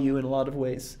value in a lot of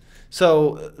ways.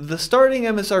 So the starting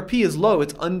MSRP is low.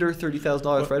 It's under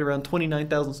 $30,000, right around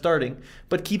 $29,000 starting.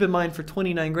 But keep in mind, for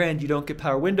 $29,000, you don't get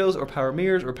power windows or power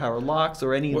mirrors or power locks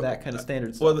or any of that kind of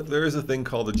standard stuff. Well, there is a thing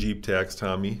called the Jeep tax,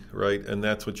 Tommy, right? And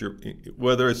that's what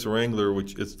whether it's a Wrangler,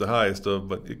 which it's the highest of,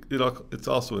 but it's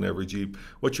also in every Jeep.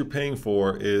 What you're paying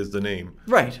for is the name.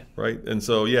 Right. Right. And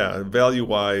so, yeah,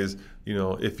 value-wise,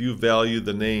 if you value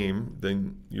the name,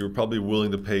 then you're probably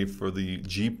willing to pay for the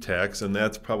Jeep tax, and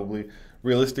that's probably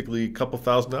realistically a couple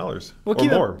 $1,000s or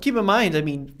more. Keep in mind, I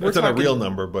mean, it's not a real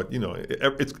number, but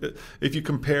it's if you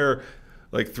compare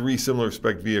like three similar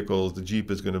spec vehicles, the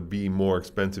Jeep is going to be more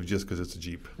expensive just because it's a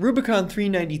Jeep. Rubicon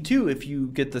 392, if you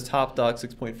get the top dog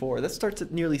 6.4, that starts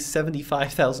at nearly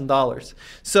 $75,000.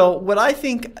 So what I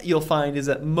think you'll find is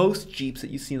that most Jeeps that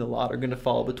you see in the lot are going to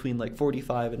fall between like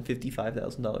 $45,000 and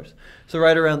 $55,000. So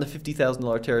right around the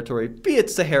 $50,000 territory, be it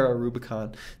Sahara or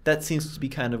Rubicon, that seems to be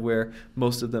kind of where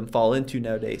most of them fall into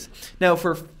nowadays. Now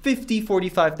for $50,000,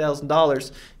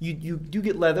 $45,000, you do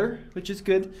get leather, which is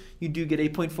good. You do get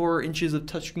 8.4 inches of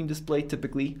touchscreen display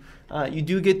typically. You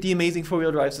do get the amazing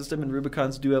four-wheel drive system, and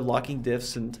Rubicons do have locking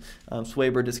diffs and sway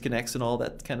bar disconnects and all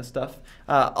that kind of stuff.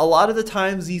 A lot of the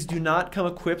times these do not come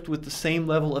equipped with the same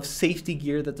level of safety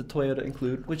gear that the Toyota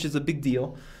include, which is a big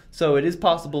deal. So it is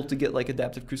possible to get like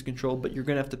adaptive cruise control, but you're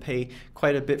going to have to pay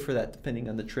quite a bit for that depending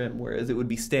on the trim, whereas it would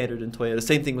be standard in Toyota.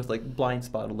 Same thing with like blind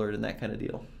spot alert and that kind of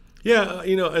deal. Yeah,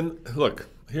 and look,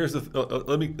 here's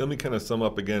let me kind of sum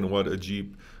up again what a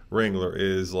Jeep Wrangler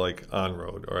is like on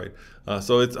road. All right,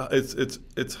 so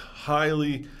it's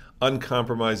highly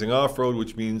uncompromising off road,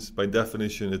 which means by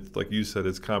definition, it's like you said,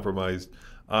 it's compromised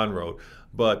on road.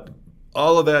 But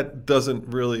all of that doesn't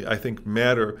really, I think,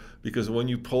 matter, because when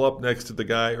you pull up next to the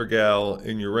guy or gal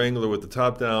in your Wrangler with the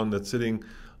top down that's sitting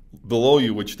below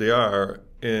you, which they are,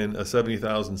 in a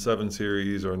 $70,000 7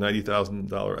 Series or a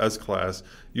 $90,000 S-Class,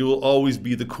 you will always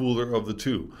be the cooler of the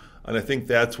two. And I think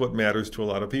that's what matters to a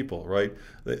lot of people, right?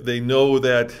 They know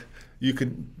that you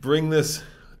can bring this.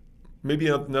 Maybe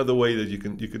another way that you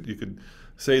could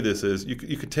say this is you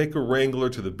could take a Wrangler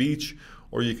to the beach,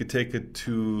 or you could take it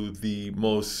to the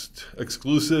most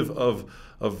exclusive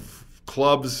of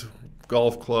clubs,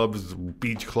 golf clubs,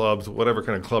 beach clubs, whatever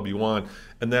kind of club you want,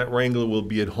 and that Wrangler will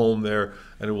be at home there,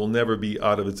 and it will never be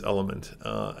out of its element.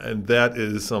 And that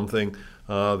is something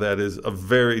that is a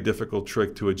very difficult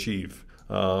trick to achieve,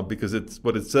 because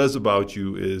what it says about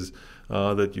you is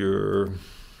that you're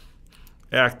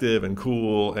active and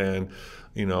cool and,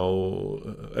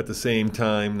 at the same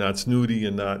time not snooty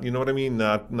and not, you know what I mean?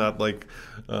 Not like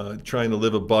trying to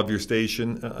live above your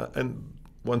station. And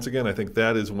once again, I think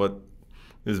that is what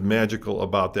is magical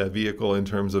about that vehicle in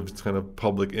terms of its kind of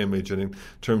public image and in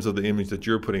terms of the image that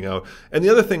you're putting out. And the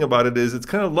other thing about it is it's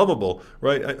kind of lovable,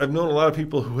 right? I've known a lot of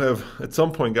people who have at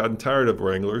some point gotten tired of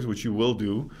Wranglers, which you will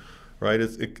do, right?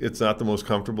 It's not the most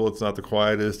comfortable, it's not the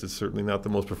quietest, it's certainly not the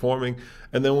most performing.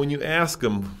 And then when you ask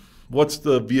them, what's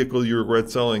the vehicle you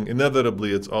regret selling?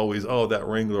 Inevitably, it's always, oh, that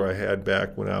Wrangler I had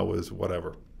back when I was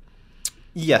whatever.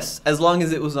 Yes, as long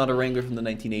as it was not a Wrangler from the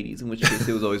 1980s, in which case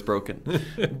it was always broken.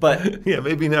 But yeah,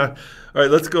 maybe not. All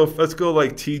right, let's go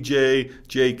like TJ,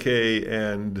 JK,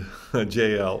 and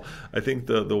JL. I think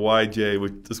the YJ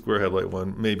with the square headlight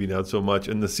one, maybe not so much,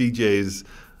 and the CJs,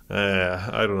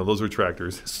 I don't know. Those were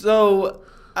tractors. So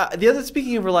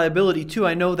speaking of reliability too,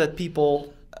 I know that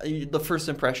people the first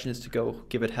impression is to go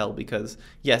give it hell because,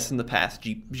 yes, in the past,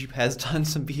 Jeep has done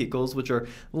some vehicles which are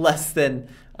less than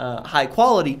high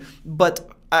quality, but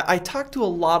I talked to a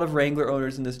lot of Wrangler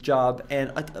owners in this job,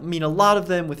 and I mean a lot of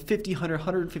them with 50, 100,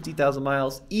 150,000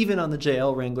 miles, even on the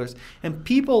JL Wranglers, and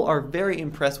people are very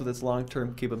impressed with its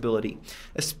long-term capability,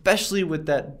 especially with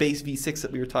that base V6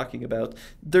 that we were talking about.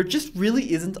 There just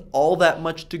really isn't all that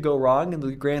much to go wrong in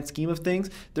the grand scheme of things.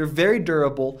 They're very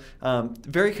durable,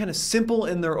 very kind of simple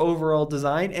in their overall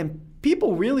design, and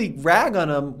people really rag on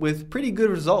them with pretty good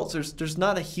results. There's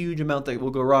not a huge amount that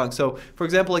will go wrong. So, for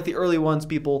example, like the early ones,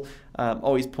 people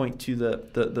always point to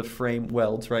the frame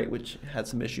welds, right, which had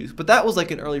some issues. But that was like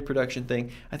an early production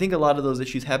thing. I think a lot of those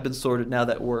issues have been sorted now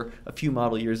that we're a few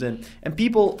model years in. And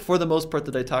people, for the most part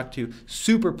that I talked to,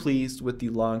 super pleased with the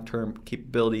long-term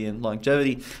capability and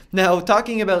longevity. Now,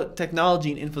 talking about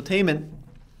technology and infotainment,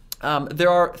 there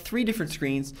are 3 different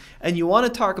screens, and you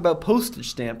want to talk about postage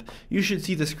stamp, you should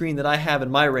see the screen that I have in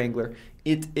my Wrangler.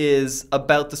 It is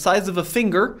about the size of a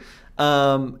finger.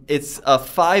 It's a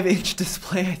 5-inch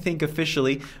display, I think,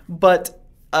 officially, but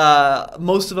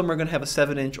most of them are going to have a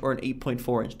 7-inch or an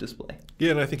 8.4-inch display.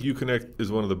 Yeah, and I think Uconnect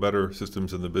is one of the better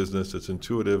systems in the business. It's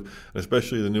intuitive, and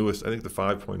especially the newest, I think the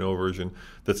 5.0 version,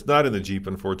 that's not in the Jeep,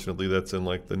 unfortunately, that's in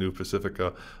like the new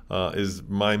Pacifica, is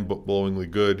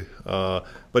mind-blowingly good.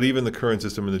 But even the current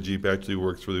system in the Jeep actually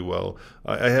works really well.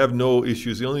 I have no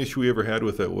issues. The only issue we ever had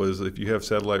with it was if you have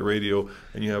satellite radio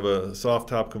and you have a soft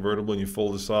top convertible and you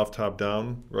fold the soft top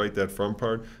down, right, that front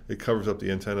part, it covers up the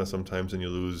antenna sometimes and you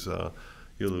lose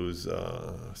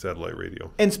satellite radio.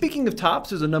 And speaking of tops,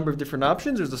 there's a number of different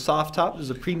options. There's a soft top, there's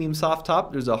a premium soft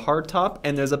top, there's a hard top,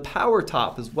 and there's a power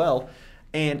top as well.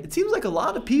 And it seems like a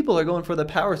lot of people are going for the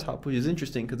power top, which is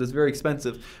interesting because it's very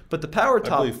expensive. But the power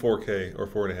top, I believe 4K or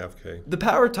 4.5K. The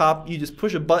power top, you just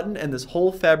push a button and this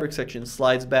whole fabric section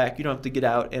slides back. You don't have to get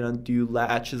out and undo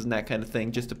latches and that kind of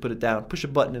thing just to put it down. Push a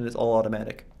button and it's all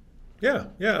automatic. Yeah.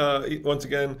 Once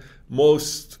again,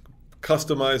 most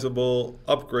customizable,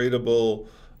 upgradable,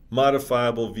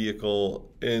 modifiable vehicle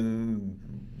in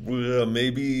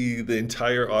maybe the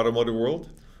entire automotive world.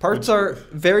 Parts are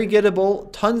very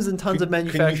gettable, tons and tons of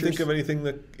manufacturers. Can you think of anything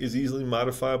that is easily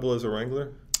modifiable as a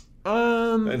Wrangler?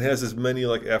 And has as many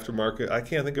like aftermarket. I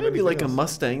can't think of anything maybe like else. A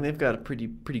Mustang. They've got a pretty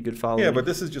good following. Yeah, but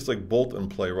this is just like bolt and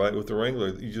play, right? With the Wrangler,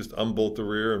 you just unbolt the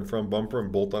rear and front bumper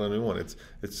and bolt on a new one. It's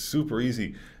super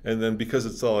easy. And then because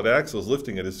it's solid axles,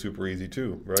 lifting it is super easy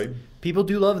too, right? People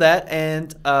do love that,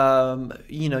 and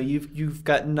you know, you've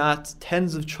got not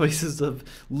tens of choices of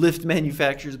lift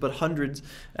manufacturers, but hundreds,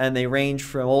 and they range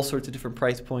from all sorts of different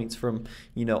price points, from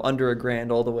under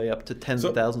 $1,000 all the way up to tens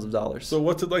of thousands of dollars. So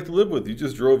what's it like to live with? You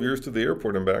just drove yours to the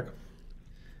airport and back.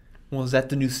 Well, is that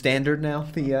the new standard now?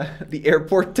 The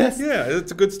airport test? Yeah,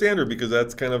 it's a good standard because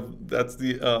that's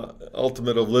the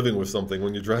ultimate of living with something.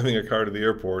 When you're driving a car to the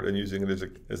airport and using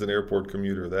it as an airport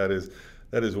commuter, that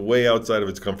is way outside of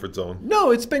its comfort zone.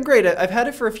 No, it's been great. I've had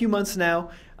it for a few months now.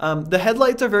 The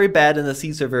headlights are very bad and the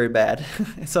seats are very bad.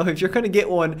 So if you're going to get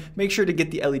one, make sure to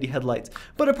get the LED headlights.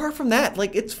 But apart from that,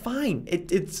 like, it's fine.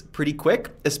 It's pretty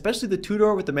quick, especially the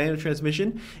two-door with the manual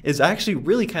transmission is actually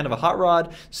really kind of a hot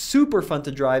rod. Super fun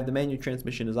to drive. The manual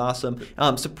transmission is awesome.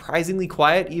 Surprisingly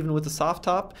quiet, even with the soft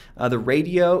top. The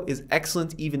radio is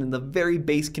excellent, even in the very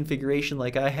base configuration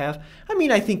like I have. I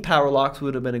mean, I think power locks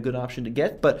would have been a good option to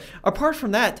get, but apart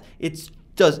from that, it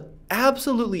does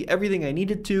absolutely everything I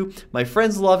needed to. My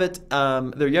friends love it.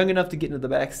 They're young enough to get into the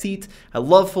back seat. I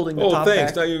love folding the top back. Oh,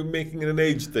 thanks. Now you're making it an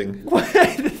age thing.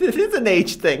 It is an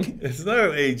age thing. It's not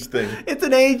an age thing. It's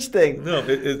an age thing. No,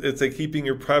 it's a keeping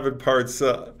your private parts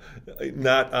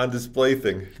not on display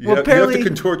thing. You have to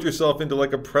contort yourself into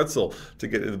like a pretzel to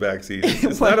get in the back seat.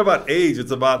 It's not about age.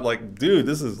 It's about like, dude,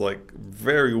 this is like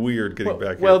very weird getting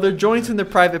back here. Well, their joints and their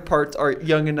private parts are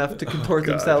young enough to contort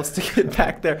themselves to get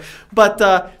back there. But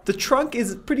the trunk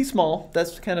is pretty small.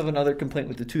 That's kind of another complaint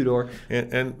with the two-door.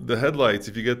 And the headlights,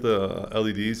 if you get the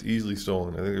LEDs, easily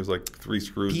stolen. I think there's like 3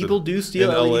 screws. People do steal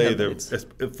LED headlights.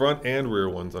 Front and rear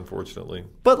ones, unfortunately.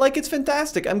 But like, it's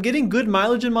fantastic. I'm getting good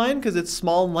mileage in mine because it's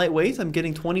small and lightweight. I'm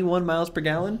getting 21 miles per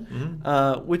gallon,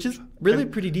 which is really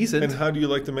pretty decent. And how do you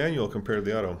like the manual compared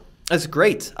to the auto? It's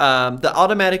great. The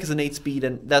automatic is an 8-speed,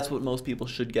 and that's what most people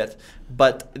should get.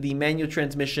 But the manual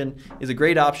transmission is a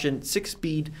great option.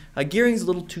 6-speed. Gearing is a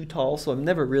little too tall, so I'm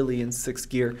never really in 6th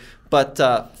gear. But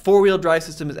 4-wheel drive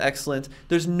system is excellent.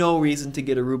 There's no reason to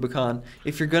get a Rubicon.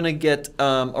 If you're going to get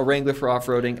a Wrangler for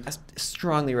off-roading, I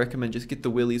strongly recommend just get the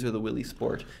Willys or the Willys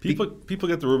Sport. People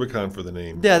get the Rubicon for the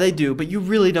name. Yeah, they do. But you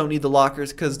really don't need the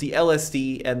lockers because the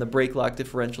LSD and the brake lock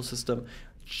differential system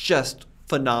just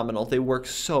phenomenal. They work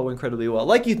so incredibly well.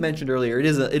 Like you mentioned earlier, it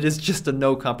is just a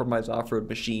no compromise off-road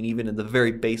machine, even in the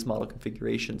very base model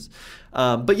configurations.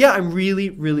 But yeah, I'm really,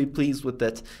 really pleased with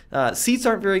it. Seats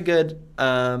aren't very good.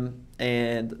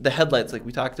 And the headlights, like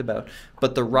we talked about.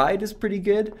 But the ride is pretty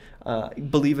good.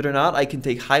 Believe it or not, I can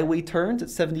take highway turns at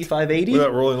 75, 80.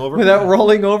 Without rolling over? Without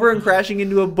rolling over and crashing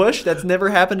into a bush. That's never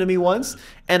happened to me once.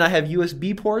 And I have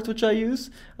USB ports, which I use.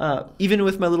 Even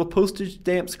with my little postage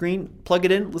stamp screen, plug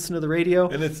it in, listen to the radio.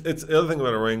 And it's the other thing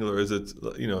about a Wrangler is it's,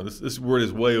 this word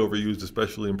is way overused,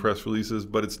 especially in press releases,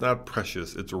 but it's not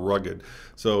precious. It's rugged.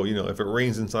 So, if it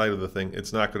rains inside of the thing,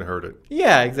 it's not going to hurt it.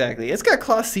 Yeah, exactly. It's got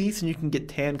cloth seats, and you can get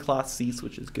tan cloth seats,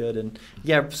 which is good. And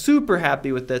yeah, super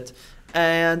happy with it.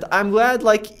 And I'm glad,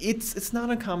 it's not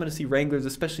uncommon to see Wranglers,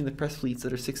 especially in the press fleets,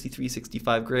 that are 63,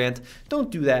 65 grand. Don't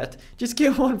do that. Just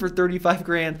get one for 35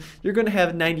 grand. You're going to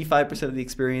have 95% of the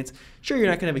experience. Sure, you're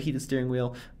not going to have a heated steering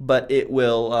wheel, but it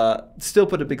will still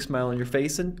put a big smile on your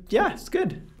face. And yeah, it's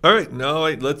good. All right, now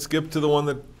let's skip to the one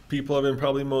that people have been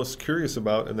probably most curious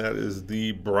about, and that is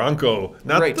the Bronco.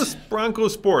 Not the Bronco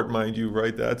Sport, mind you,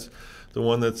 right? That's the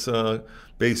one that's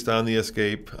based on the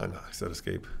Escape. No, I said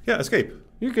Escape. Yeah, Escape.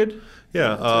 You're good.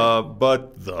 Yeah,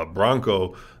 but the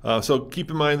Bronco. So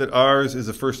keep in mind that ours is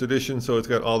a first edition, so it's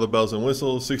got all the bells and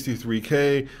whistles,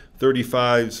 63K,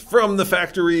 35s from the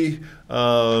factory.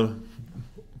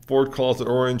 Ford calls it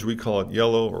orange, we call it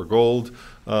yellow or gold.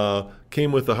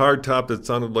 Came with a hard top that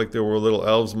sounded like there were little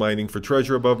elves mining for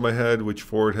treasure above my head, which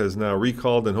Ford has now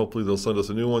recalled, and hopefully they'll send us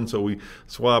a new one. So we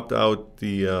swapped out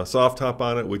the soft top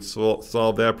on it, which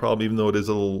solved that problem, even though it is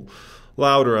a little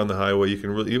louder on the highway. You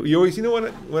can really, you always,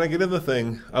 when I get in the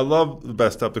thing, I love the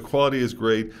best stuff. The quality is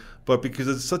great, but because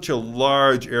it's such a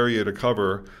large area to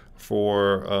cover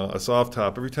for a soft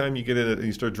top, every time you get in it and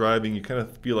you start driving, you kind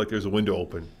of feel like there's a window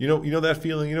open. You know that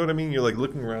feeling? You know what I mean? You're like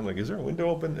looking around like, is there a window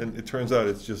open? And it turns out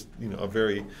it's just, a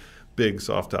very big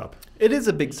soft top. It is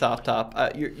a big soft top.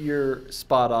 You're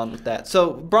spot on with that.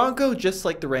 So Bronco, just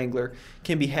like the Wrangler,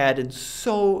 can be had in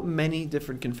so many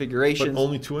different configurations. But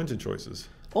only 2 engine choices.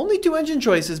 Only 2 engine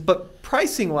choices, but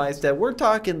pricing-wise, that we're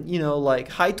talking, like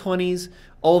high 20s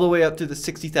all the way up to the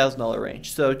 $60,000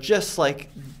 range. So just like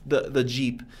the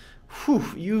Jeep,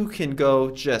 you can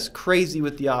go just crazy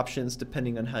with the options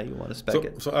depending on how you want to spec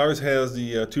it. So ours has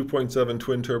the 2.7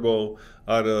 twin turbo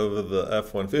out of the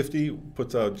F-150,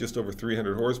 puts out just over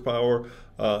 300 horsepower.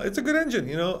 It's a good engine,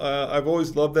 I've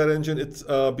always loved that engine. It's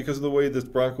because of the way this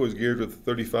Bronco is geared with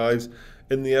 35s.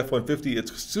 In the F-150,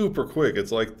 it's super quick.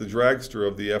 It's like the dragster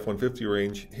of the F-150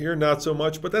 range. Here, not so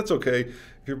much, but that's okay.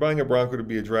 If you're buying a Bronco to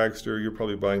be a dragster, you're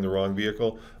probably buying the wrong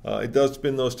vehicle. It does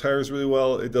spin those tires really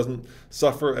well. It doesn't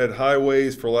suffer at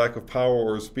highways for lack of power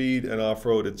or speed, and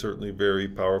off-road, it's certainly very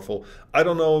powerful. I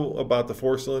don't know about the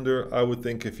 4-cylinder. I would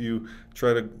think if you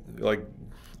try to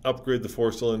upgrade the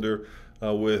 4-cylinder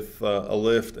with a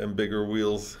lift and bigger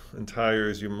wheels and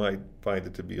tires, you might find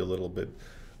it to be a little bit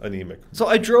anemic. So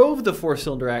I drove the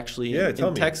 4-cylinder actually in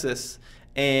me. Texas,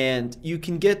 and you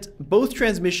can get both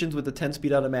transmissions with the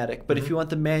 10-speed automatic, but if you want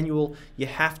the manual, you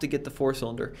have to get the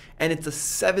 4-cylinder. And it's a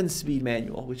 7-speed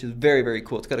manual, which is very, very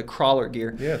cool. It's got a crawler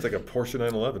gear. Yeah, it's like a Porsche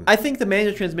 911. I think the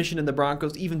manual transmission in the Bronco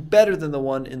is even better than the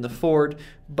one in the Ford,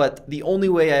 but the only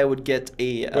way I would get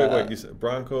a... Wait, you said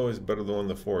Bronco is better than the one in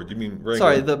the Ford. You mean Wrangler?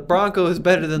 Sorry, the Bronco is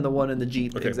better than the one in the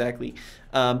Jeep, okay. Exactly.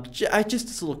 It's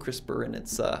a little crisper, and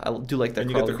it's I do like that.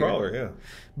 And you get the crawler, yeah.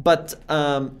 But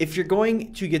if you're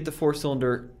going to get the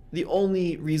 4-cylinder, the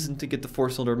only reason to get the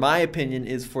 4-cylinder, in my opinion,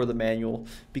 is for the manual,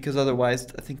 because otherwise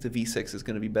I think the V6 is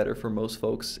going to be better for most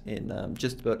folks in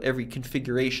just about every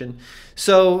configuration.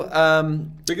 So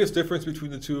biggest difference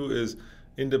between the two is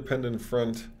independent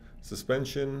front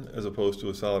suspension as opposed to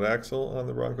a solid axle on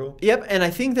the Bronco. Yep, and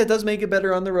I think that does make it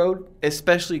better on the road,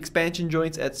 especially expansion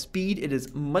joints at speed. It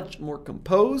is much more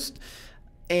composed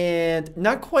and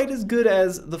not quite as good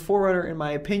as the 4Runner in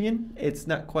my opinion. It's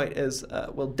not quite as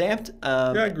well damped.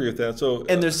 Yeah, I agree with that. So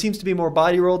and there seems to be more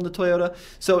body roll in the Toyota.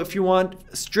 So if you want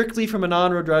strictly from an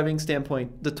on-road driving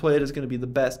standpoint, the Toyota is going to be the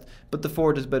best, but the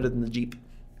Ford is better than the Jeep.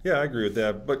 Yeah, I agree with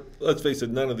that. But let's face it,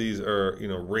 none of these are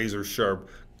razor sharp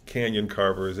canyon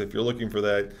carvers. If you're looking for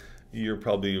that, you're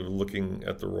probably looking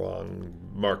at the wrong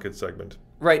market segment.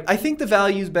 Right. I think the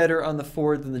value is better on the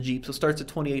Ford than the Jeep. So it starts at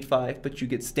 $28,500, but you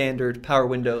get standard power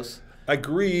windows.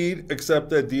 Agreed, except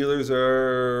that dealers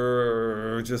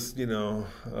are just, a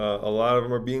lot of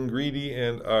them are being greedy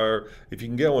and are, if you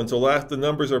can get one. So the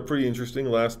numbers are pretty interesting.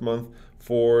 Last month,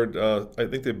 Ford, I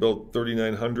think they built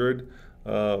 3,900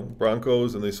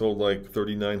 Broncos, and they sold like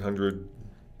 3,900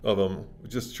 of them,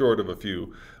 just short of a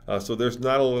few. So there's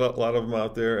not a lot of them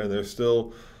out there, and there's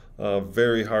still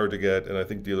very hard to get, and I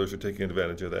think dealers are taking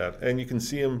advantage of that. And you can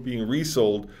see them being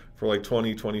resold for like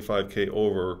 20, 25K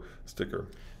over sticker.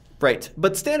 Right,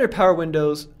 but standard power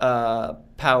windows,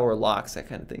 power locks, that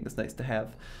kind of thing is nice to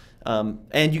have.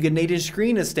 And you get an 8-inch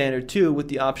screen as standard too, with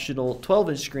the optional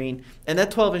 12-inch screen, and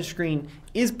that 12-inch screen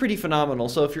is pretty phenomenal.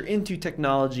 So if you're into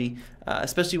technology,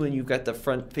 especially when you've got the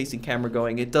front-facing camera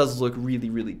going, it does look really,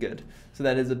 really good. So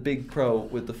that is a big pro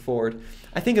with the Ford.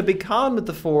 I think a big con with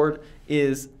the Ford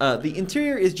is the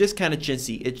interior is just kind of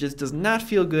chintzy. It just does not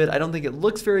feel good. I don't think it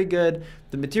looks very good.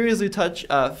 The materials we touch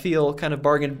feel kind of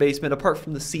bargain basement, apart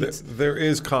from the seats. There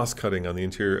is cost cutting on the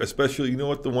interior, especially, you know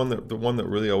what, the one that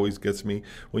really always gets me,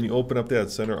 when you open up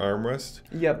that center armrest.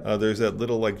 Yep. There's that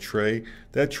little like tray.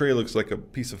 That tray looks like a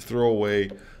piece of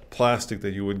throwaway plastic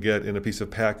that you would get in a piece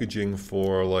of packaging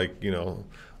for, like, you know,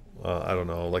 I don't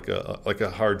know, like a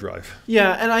hard drive.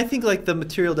 Yeah, and I think like the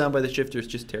material down by the shifter is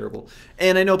just terrible.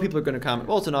 And I know people are going to comment,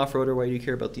 well, it's an off-roader, why do you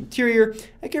care about the interior?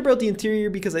 I care about the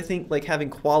interior because I think like having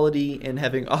quality and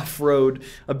having off-road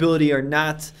ability are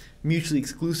not mutually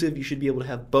exclusive. You should be able to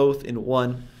have both in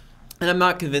one. And I'm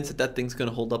not convinced that that thing's going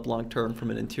to hold up long-term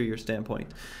from an interior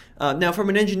standpoint. Now, from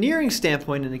an engineering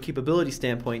standpoint and a capability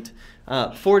standpoint,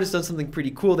 Ford has done something pretty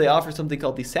cool. They offer something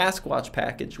called the Sasquatch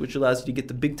package, which allows you to get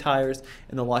the big tires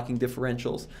and the locking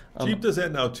differentials. Jeep does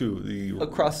that now too.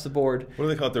 Across the board. What do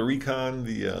they call it? The Recon?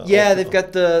 Yeah, they've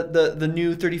got the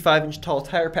new 35-inch tall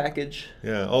tire package.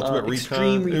 Yeah, Ultimate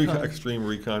Recon. Extreme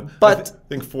Recon. But I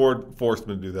think Ford forced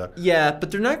them to do that. Yeah, but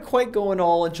they're not quite going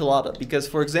all enchilada because,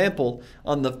 for example,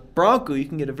 on the Bronco, you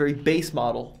can get a very base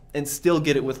model and still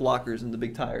get it with lockers and the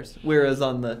big tires. Whereas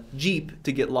on the Jeep,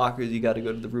 to get lockers, you got to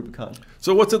go to the Rubicon.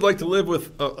 So what's it like to live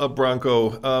with a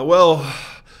Bronco? Well,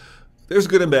 there's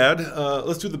good and bad.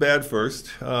 Let's do the bad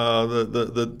first.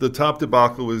 The top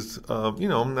debacle was, you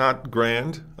know, not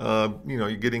grand. You know,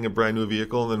 you're getting a brand new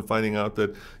vehicle and then finding out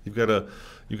that you've got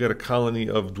a colony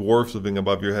of dwarfs living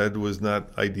above your head was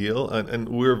not ideal. And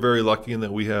we're very lucky in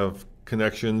that we have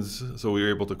connections, so we were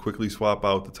able to quickly swap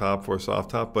out the top for a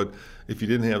soft top. But if you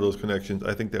didn't have those connections,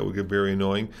 I think that would get very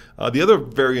annoying. The other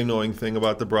very annoying thing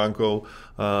about the Bronco,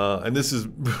 and this is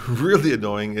really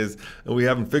annoying, is, and we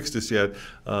haven't fixed this yet,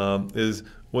 is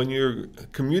when you're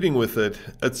commuting with it,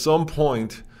 at some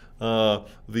point the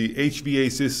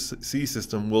HVAC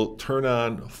system will turn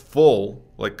on full,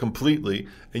 like completely,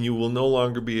 and you will no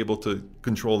longer be able to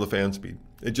control the fan speed.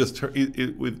 It just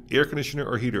with air conditioner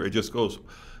or heater, it just goes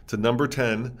to number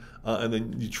 10, and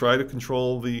then you try to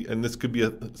control and this could be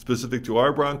specific to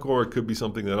our Bronco, or it could be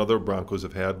something that other Broncos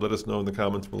have had. Let us know in the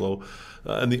comments below.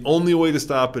 And the only way to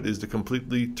stop it is to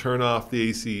completely turn off the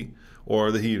AC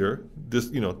or the heater,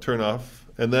 just, you know, turn off.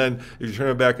 And then if you turn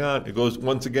it back on, it goes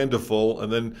once again to full.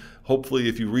 And then hopefully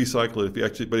if you recycle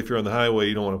it, but if you're on the highway,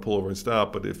 you don't want to pull over and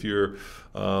stop. But if you're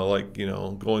like, you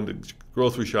know, going to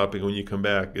grocery shopping, when you come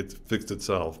back, it's fixed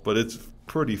itself. But it's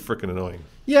pretty freaking annoying.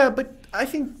 Yeah, but I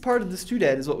think part of this too,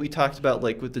 Dad, is what we talked about,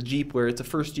 like with the Jeep, where it's a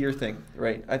first-year thing,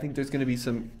 right? I think there's going to be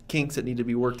some kinks that need to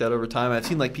be worked out over time. I've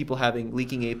seen like people having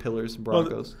leaking A-pillars in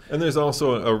Broncos. Well, and there's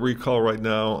also a recall right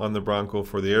now on the Bronco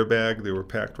for the airbag. They were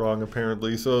packed wrong,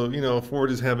 apparently. So, you know,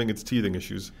 Ford is having its teething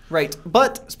issues. Right.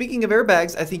 But speaking of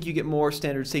airbags, I think you get more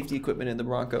standard safety equipment in the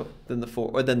Bronco than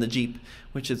the Jeep,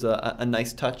 which is a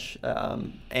nice touch.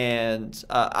 And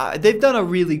they've done a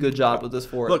really good job with this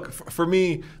Ford. Look, for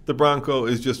me, the Bronco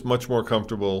is just much more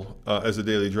comfortable as a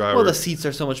daily driver. Well, the seats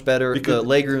are so much better. The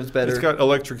legroom's better. It's got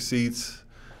electric seats,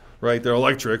 right? They're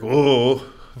electric. Whoa.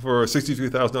 For a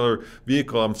 $63,000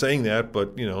 vehicle, I'm saying that,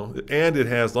 but, you know, and it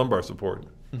has lumbar support.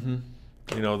 Mm-hmm.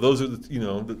 You know, those are, you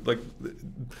know, like,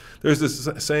 there's this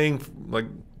saying, like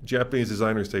Japanese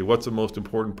designers say, what's the most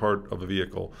important part of a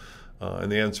vehicle?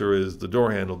 And the answer is the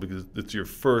door handle, because it's your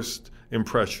first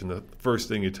impression, the first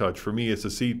thing you touch. For me, it's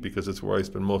the seat, because it's where I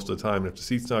spend most of the time. And if the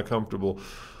seat's not comfortable,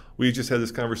 we just had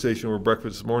this conversation over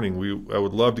breakfast this morning. I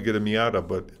would love to get a Miata,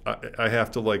 but I have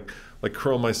to like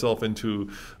curl myself into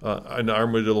an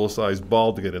armadillo-sized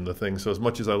ball to get in the thing. So as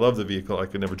much as I love the vehicle, I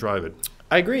could never drive it.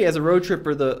 I agree. As a road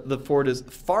tripper, the Ford is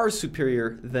far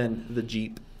superior than the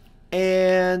Jeep.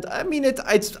 And I mean,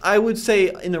 I would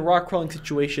say in a rock crawling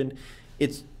situation,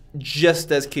 it's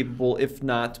just as capable, if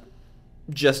not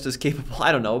just as capable.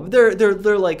 I don't know.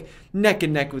 They're like neck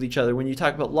and neck with each other when you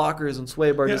talk about lockers and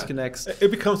sway bar disconnects.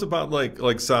 It becomes about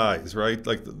like size, right?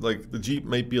 Like the Jeep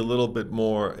might be a little bit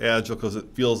more agile because it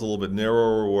feels a little bit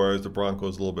narrower, whereas the Bronco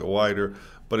is a little bit wider.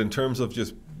 But in terms of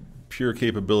just pure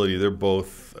capability, they're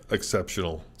both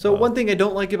exceptional. So one thing I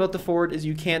don't like about the Ford is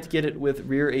you can't get it with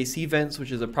rear AC vents,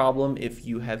 which is a problem if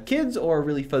you have kids or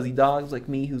really fuzzy dogs like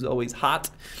me who's always hot.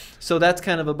 So that's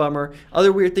kind of a bummer.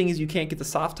 Other weird thing is you can't get the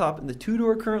soft top in the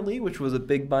two-door currently, which was a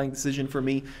big buying decision for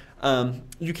me.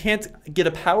 You can't get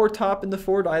a power top in the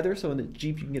Ford either. So in the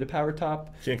Jeep you can get a power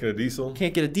top. Can't get a diesel.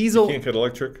 Can't get a diesel. You can't get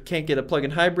electric. Can't get a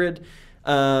plug-in hybrid.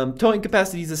 Towing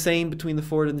capacity is the same between the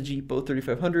Ford and the Jeep, both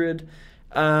 3,500.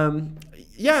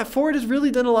 Yeah, Ford has really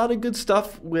done a lot of good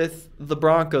stuff with the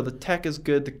Bronco. The tech is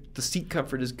good. The seat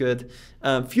comfort is good.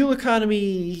 Fuel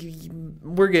economy,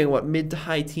 we're getting, what, mid to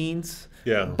high teens?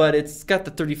 Yeah. But it's got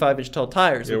the 35-inch tall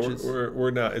tires. Yeah, which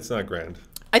we're not. It's not grand.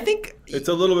 I think it's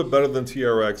a little bit better than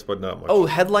TRX, but not much. Oh,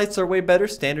 headlights are way better.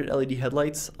 Standard LED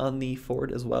headlights on the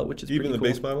Ford as well, which is even pretty the cool.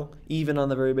 base model. Even on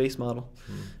the very base model.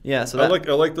 Yeah, so I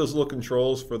like those little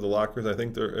controls for the lockers. I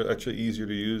think they're actually easier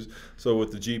to use. So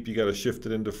with the Jeep, you got to shift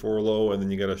it into 4 low, and then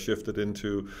you got to shift it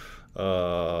into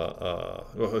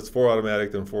well, it's 4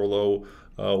 automatic, then 4 low.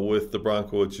 With the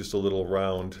Bronco, it's just a little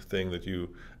round thing that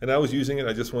you. And I was using it.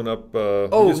 I just went up.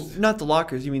 Not the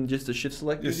lockers. You mean just the shift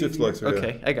selector? Just shift selector.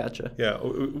 Okay, yeah. I gotcha. Yeah,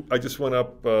 I just went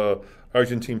up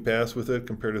Argentine Pass with it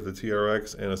compared to the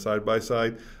TRX and a side by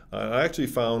side. I actually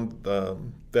found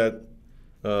that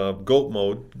GOAT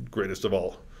mode, greatest of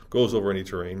all, goes over any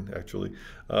terrain. Actually,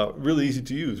 really easy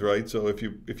to use, right? So if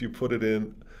you put it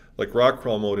in like rock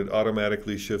crawl mode, it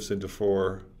automatically shifts into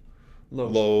 4.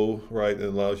 Low, right, and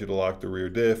allows you to lock the rear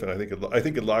diff, and I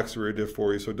think it locks the rear diff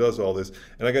for you, so it does all this.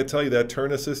 And I got to tell you, that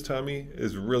turn assist, Tommy,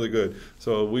 is really good.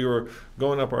 So we were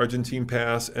going up Argentine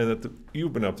Pass, and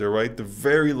you've been up there, right? The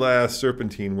very last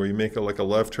serpentine where you make like a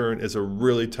left turn is a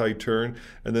really tight turn,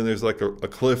 and then there's like a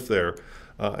cliff there.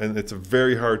 And it's a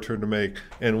very hard turn to make.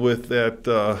 And with that,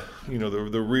 the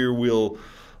rear wheel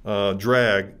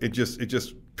drag, it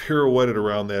just pirouetted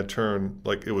around that turn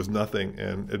like it was nothing,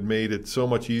 and it made it so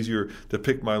much easier to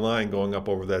pick my line going up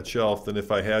over that shelf than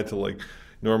if I had to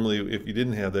normally if you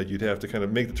didn't have that, you'd have to kind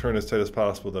of make the turn as tight as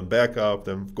possible, then back up,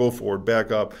 then go forward,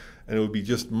 back up, and it would be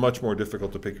just much more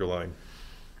difficult to pick your line.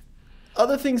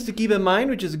 Other things to keep in mind,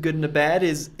 which is a good and a bad,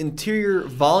 is interior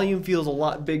volume feels a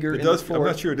lot bigger. It does. I'm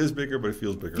not sure it is bigger, but it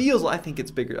feels bigger. I think it's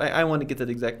bigger. I want to get that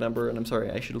exact number, and I'm sorry,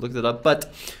 I should have looked it up,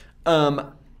 but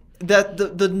that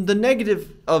the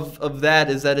negative of that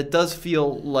is that it does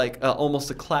feel like almost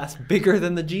a class bigger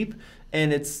than the Jeep,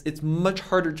 and it's much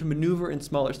harder to maneuver in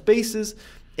smaller spaces,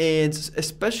 and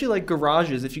especially like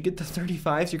garages. If you get the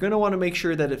 35s, you're going to want to make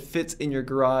sure that it fits in your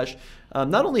garage,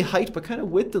 not only height but kind of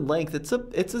width and length. It's a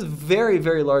very,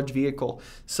 very large vehicle,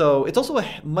 so it's also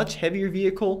a much heavier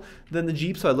vehicle than the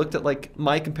Jeep. So I looked at like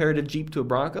my comparative Jeep to a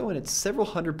Bronco, and it's several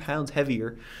hundred pounds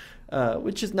heavier,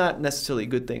 which is not necessarily a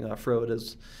good thing off-road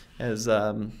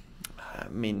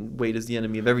weight is the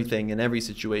enemy of everything in every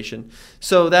situation.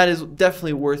 So that is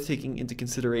definitely worth taking into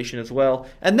consideration as well.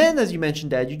 And then, as you mentioned,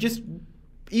 Dad,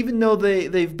 even though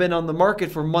they've been on the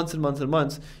market for months and months and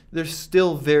months, they're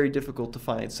still very difficult to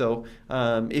find. So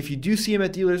if you do see them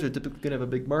at dealers, they're typically going to have a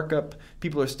big markup.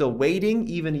 People are still waiting,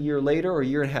 even a year later or a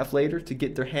year and a half later, to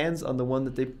get their hands on the one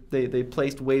that they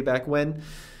placed way back when.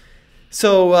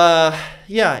 So,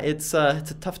 it's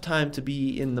a tough time to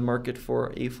be in the market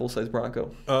for a full-size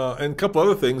Bronco. And a couple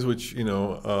other things, which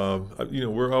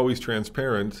we're always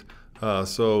transparent.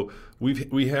 So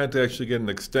we had to actually get an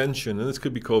extension, and this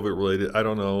could be COVID related, I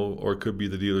don't know, or it could be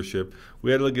the dealership.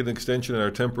 We had to get an extension on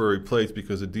our temporary plates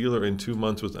because the dealer in 2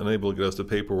 months was unable to get us the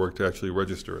paperwork to actually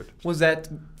register it. Was that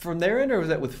from their end, or was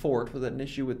that with Ford? Was that an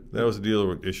issue with? That was a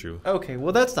dealer issue. Okay,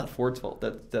 well that's not Ford's fault.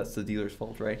 That's the dealer's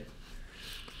fault, right?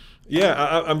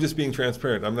 Yeah, I'm just being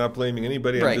transparent. I'm not blaming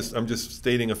anybody. Right. I'm just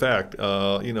stating a fact.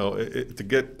 To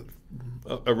get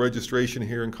a registration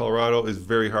here in Colorado is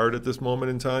very hard at this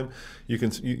moment in time.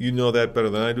 You know that better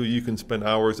than I do. You can spend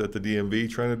hours at the DMV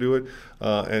trying to do it,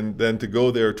 and then to go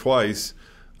there twice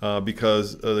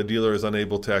because the dealer is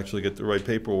unable to actually get the right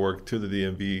paperwork to the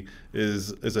DMV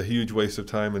is a huge waste of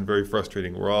time and very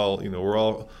frustrating. We're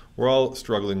all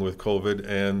struggling with COVID,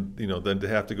 and then to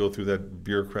have to go through that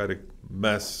bureaucratic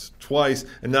mess twice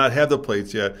and not have the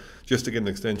plates yet just to get an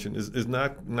extension is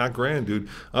not grand, dude.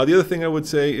 The other thing I would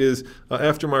say is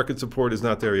aftermarket support is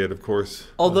not there yet, of course.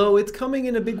 Although it's coming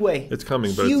in a big way. It's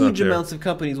coming, but it's huge not there. Amounts of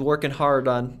companies working hard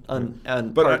on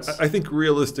but parts. I think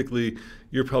realistically,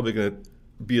 you're probably going to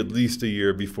be at least a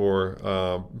year before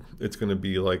it's going to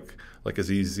be like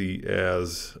as easy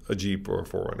as a Jeep or a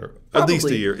 4Runner. At least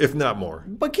a year, if not more.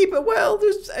 But keep it well.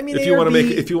 There's, I mean, if you want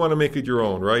to make it your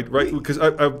own, right? Because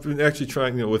I've been actually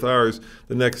trying. With ours,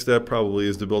 the next step probably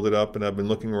is to build it up, and I've been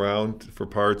looking around for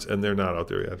parts, and they're not out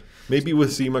there yet. Maybe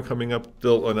with SEMA coming up,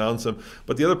 they'll announce them.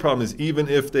 But the other problem is, even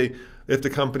if the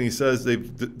company says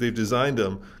they've designed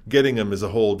them, getting them is a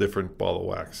whole different ball of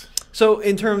wax. So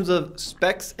in terms of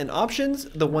specs and options,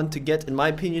 the one to get, in my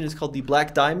opinion, is called the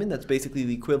Black Diamond. That's basically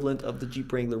the equivalent of the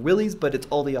Jeep Wrangler Willys, but it's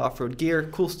all the off-road gear,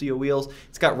 cool steel wheels.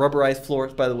 It's got rubberized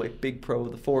floors. By the way, big pro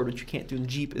of the Ford, which you can't do in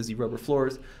Jeep, is the rubber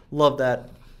floors. Love that.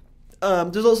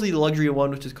 There's also the luxury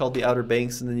one, which is called the Outer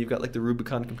Banks, and then you've got like the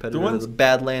Rubicon competitor, the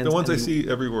Badlands. The ones I see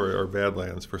everywhere are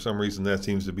Badlands. For some reason, that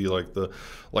seems to be like the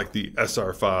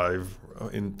SR5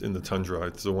 in the Tundra.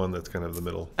 It's the one that's kind of the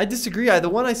middle. I disagree. The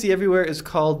one I see everywhere is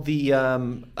called the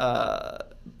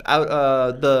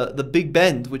Big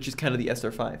Bend, which is kind of the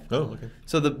SR5. Oh, okay.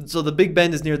 So the Big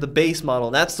Bend is near the base model,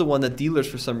 and that's the one that dealers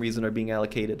for some reason are being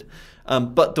allocated.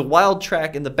 But the Wild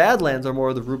Track and the Badlands are more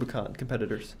of the Rubicon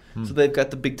competitors. So they've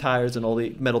got the big tires and all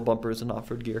the metal bumpers and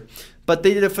off-road gear. But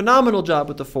they did a phenomenal job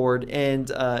with the Ford,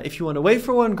 and if you want to wait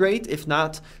for one, great. If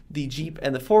not, the Jeep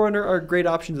and the 4Runner are great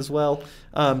options as well.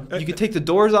 You can take the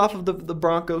doors off of the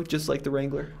Bronco, just like the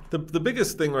Wrangler. The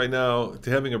biggest thing right now to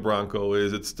having a Bronco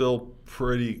is it's still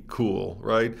pretty cool,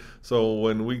 right? So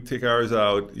when we take ours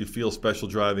out, you feel special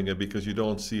driving it because you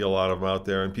don't see a lot of them out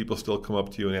there, and people still come up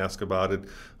to you and ask about it.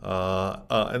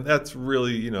 And that's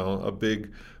really, a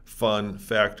big fun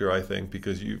factor, I think,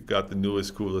 because you've got the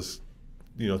newest, coolest,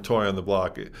 toy on the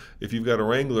block. If you've got a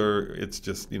Wrangler, it's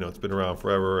just, it's been around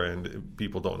forever and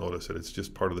people don't notice it. It's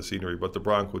just part of the scenery. But the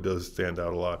Bronco does stand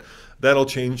out a lot. That'll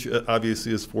change,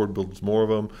 obviously, as Ford builds more of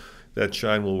them. That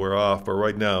shine will wear off. But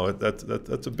right now, that's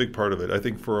a big part of it. I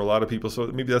think for a lot of people, so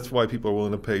maybe that's why people are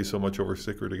willing to pay so much over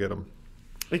sticker to get them.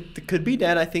 It could be,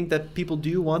 Dad. I think that people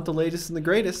do want the latest and the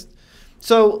greatest.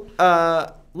 So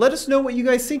let us know what you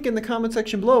guys think in the comment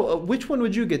section below. Which one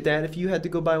would you get, Dad, if you had to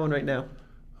go buy one right now?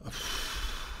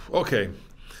 Okay.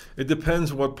 It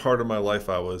depends what part of my life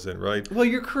I was in, right? Well,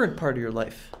 your current part of your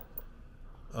life.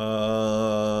 That's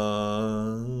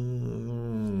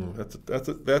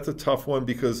a tough one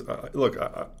because look,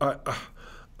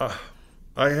 I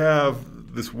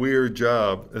have this weird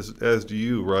job as do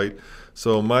you, right?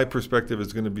 So my perspective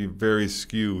is going to be very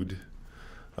skewed.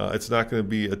 It's not going to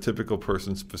be a typical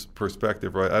person's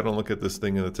perspective, right? I don't look at this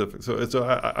thing in a typical. So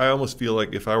I almost feel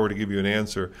like if I were to give you an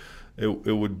answer, it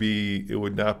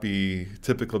would not be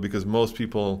typical because most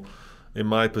people in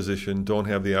my position don't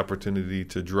have the opportunity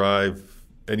to drive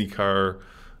any car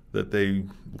that they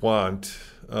want.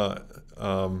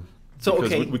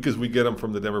 Because we get them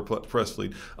from the Denver press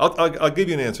fleet. I'll give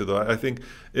you an answer though. I think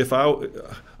if I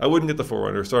wouldn't get the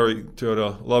 4Runner. Sorry,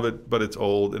 Toyota, love it, but it's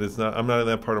old and it's not. I'm not in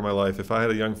that part of my life. If I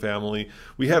had a young family,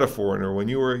 we had a 4Runner. When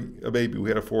you were a baby, we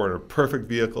had a 4Runner. Perfect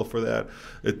vehicle for that.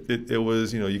 It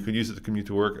was you could use it to commute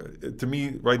to work. To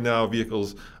me, right now,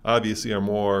 vehicles obviously are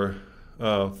more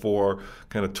for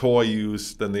kind of toy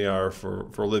use than they are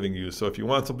for living use. So if you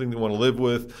want something you want to live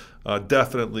with,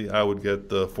 definitely I would get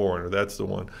the 4Runner. That's the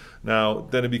one. Now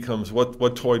then it becomes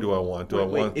what toy do I want?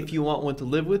 Wait, if you want one to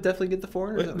live with, definitely get the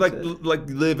 4Runner. Like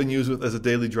live and use with as a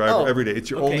daily driver every day. It's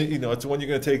your only it's the one you're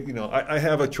going to take. I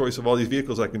have a choice of all these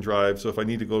vehicles I can drive. So if I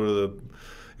need to go to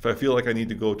if I feel like I need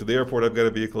to go to the airport, I've got a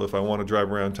vehicle. If I want to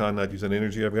drive around town, not use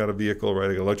energy, I've got a vehicle, right? I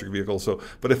got an electric vehicle. So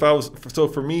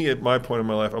for me, at my point in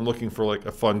my life, I'm looking for like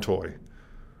a fun toy,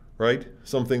 right?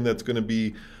 Something that's going to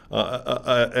be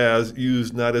as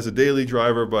used not as a daily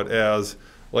driver, but as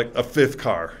like a fifth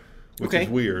car, which is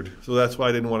weird. So that's why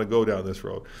I didn't want to go down this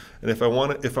road. And if I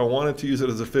wanted to use it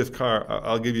as a fifth car,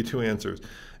 I'll give you two answers.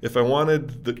 If I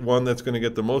wanted the one that's going to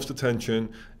get the most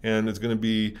attention and it's going to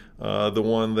be the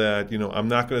one that I'm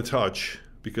not going to touch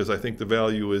because I think the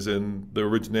value is in the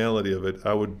originality of it,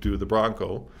 I would do the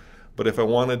Bronco. But if I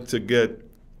wanted to get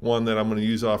one that I'm going to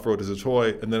use off-road as a toy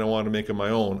and then I wanted to make it my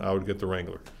own, I would get the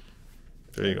Wrangler.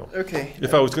 There you go. Okay.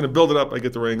 If I was going to build it up, I'd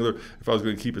get the Wrangler. If I was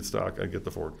going to keep it stock, I'd get the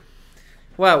Ford.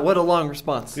 Wow, what a long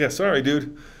response. Yeah, sorry,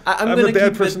 dude. I'm a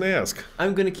bad person to ask.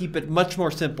 I'm going to keep it much more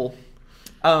simple.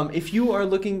 If you are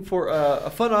looking for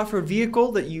a fun off-road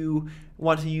vehicle that you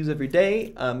want to use every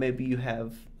day, maybe you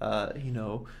have a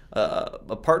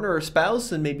partner or a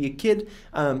spouse and maybe a kid,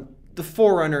 the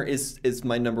 4Runner is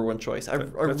my number one choice.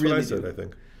 That's really what I said, I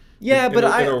think. Yeah, in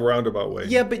a roundabout way.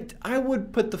 Yeah, but I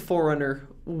would put the 4Runner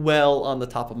well on the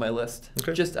top of my list.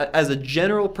 Okay. Just as a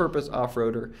general purpose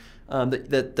off-roader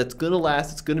that's going to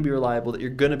last, it's going to be reliable, that you're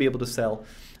going to be able to sell.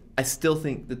 I still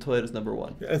think the Toyota's number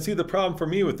one. And see, the problem for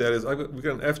me with that is we've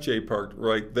got an FJ parked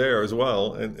right there as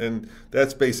well, and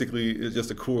that's basically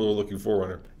just a cooler looking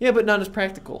 4Runner. Yeah, but not as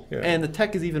practical. Yeah. And the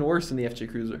tech is even worse than the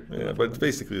FJ Cruiser. Yeah, but it's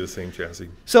basically the same chassis.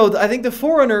 So I think the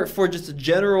 4Runner for just a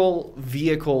general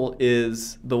vehicle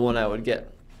is the one I would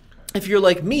get. If you're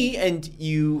like me and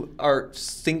you are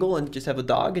single and just have a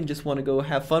dog and just want to go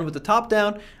have fun with the top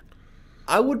down,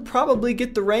 I would probably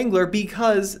get the Wrangler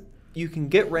because you can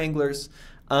get Wranglers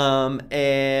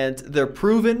and they're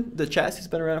proven. The chassis has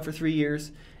been around for 3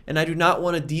 years, and I do not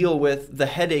want to deal with the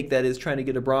headache that is trying to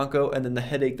get a Bronco and then the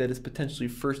headache that is potentially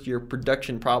first-year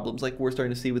production problems like we're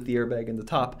starting to see with the airbag in the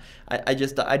top. I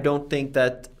don't think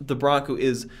that the Bronco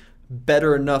is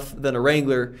better enough than a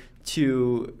Wrangler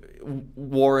to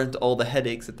warrant all the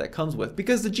headaches that comes with,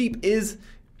 because the Jeep is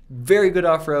very good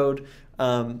off-road.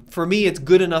 For me, it's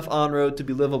good enough on-road to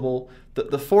be livable.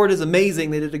 The Ford is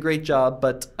amazing. They did a great job,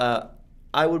 but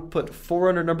I would put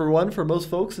 4Runner number one for most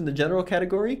folks in the general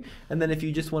category, and then if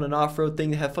you just want an off-road thing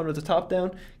to have fun with the top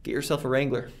down, get yourself a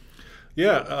Wrangler.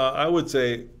 Yeah, I would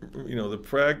say, the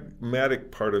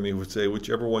pragmatic part of me would say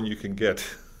whichever one you can get.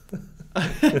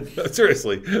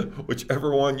 Seriously,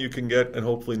 whichever one you can get, and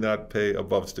hopefully not pay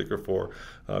above sticker for,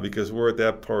 because we're at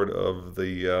that part of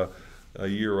the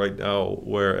year right now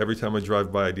where every time I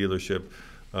drive by a dealership,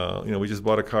 we just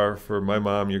bought a car for my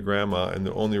mom, your grandma, and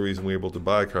the only reason we were able to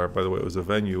buy a car, by the way, it was a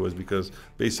Venue, was because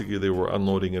basically they were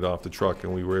unloading it off the truck,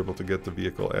 and we were able to get the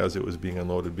vehicle as it was being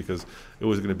unloaded because it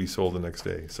was going to be sold the next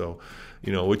day. So,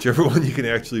 whichever one you can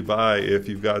actually buy if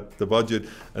you've got the budget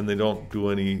and they don't do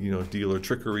any, dealer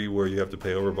trickery where you have to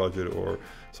pay over budget or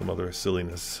some other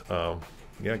silliness.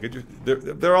 Yeah,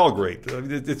 they're all great.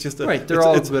 It's just right. They're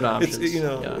all good options.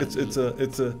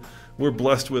 We're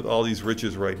blessed with all these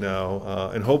riches right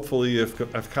now, and hopefully,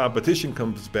 if competition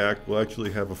comes back, we'll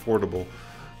actually have affordable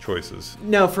choices.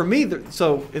 Now, for me,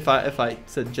 so if I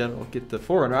said general, get the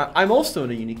 4Runner, I'm also in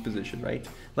a unique position, right?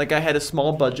 Like I had a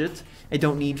small budget, I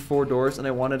don't need 4 doors, and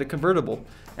I wanted a convertible,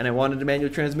 and I wanted a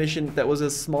manual transmission that was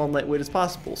as small and lightweight as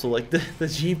possible. So like the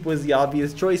Jeep was the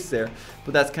obvious choice there,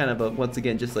 but that's kind of once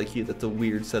again, just like you, that's a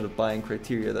weird set of buying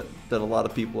criteria that a lot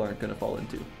of people aren't going to fall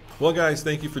into. Well, guys,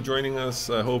 thank you for joining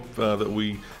us. I hope that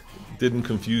we didn't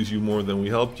confuse you more than we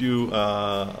helped you.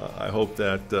 I hope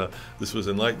that this was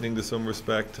enlightening to some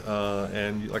respect.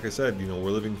 And like I said, we're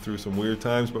living through some weird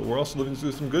times, but we're also living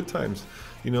through some good times.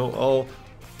 All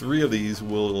 3 of these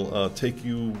will take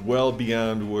you well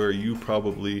beyond where you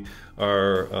probably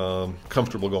are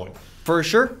comfortable going. For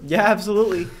sure. Yeah,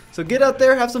 absolutely. So get out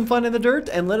there, have some fun in the dirt,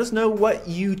 and let us know what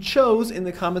you chose in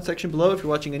the comment section below if you're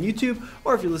watching on YouTube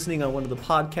or if you're listening on one of the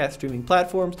podcast streaming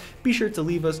platforms. Be sure to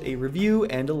leave us a review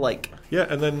and a like. Yeah,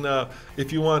 and then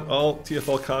if you want all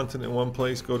TFL content in one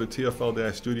place, go to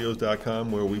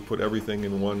tfl-studios.com where we put everything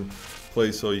in one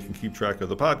place so you can keep track of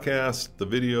the podcast, the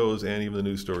videos, and even the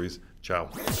news stories. Ciao.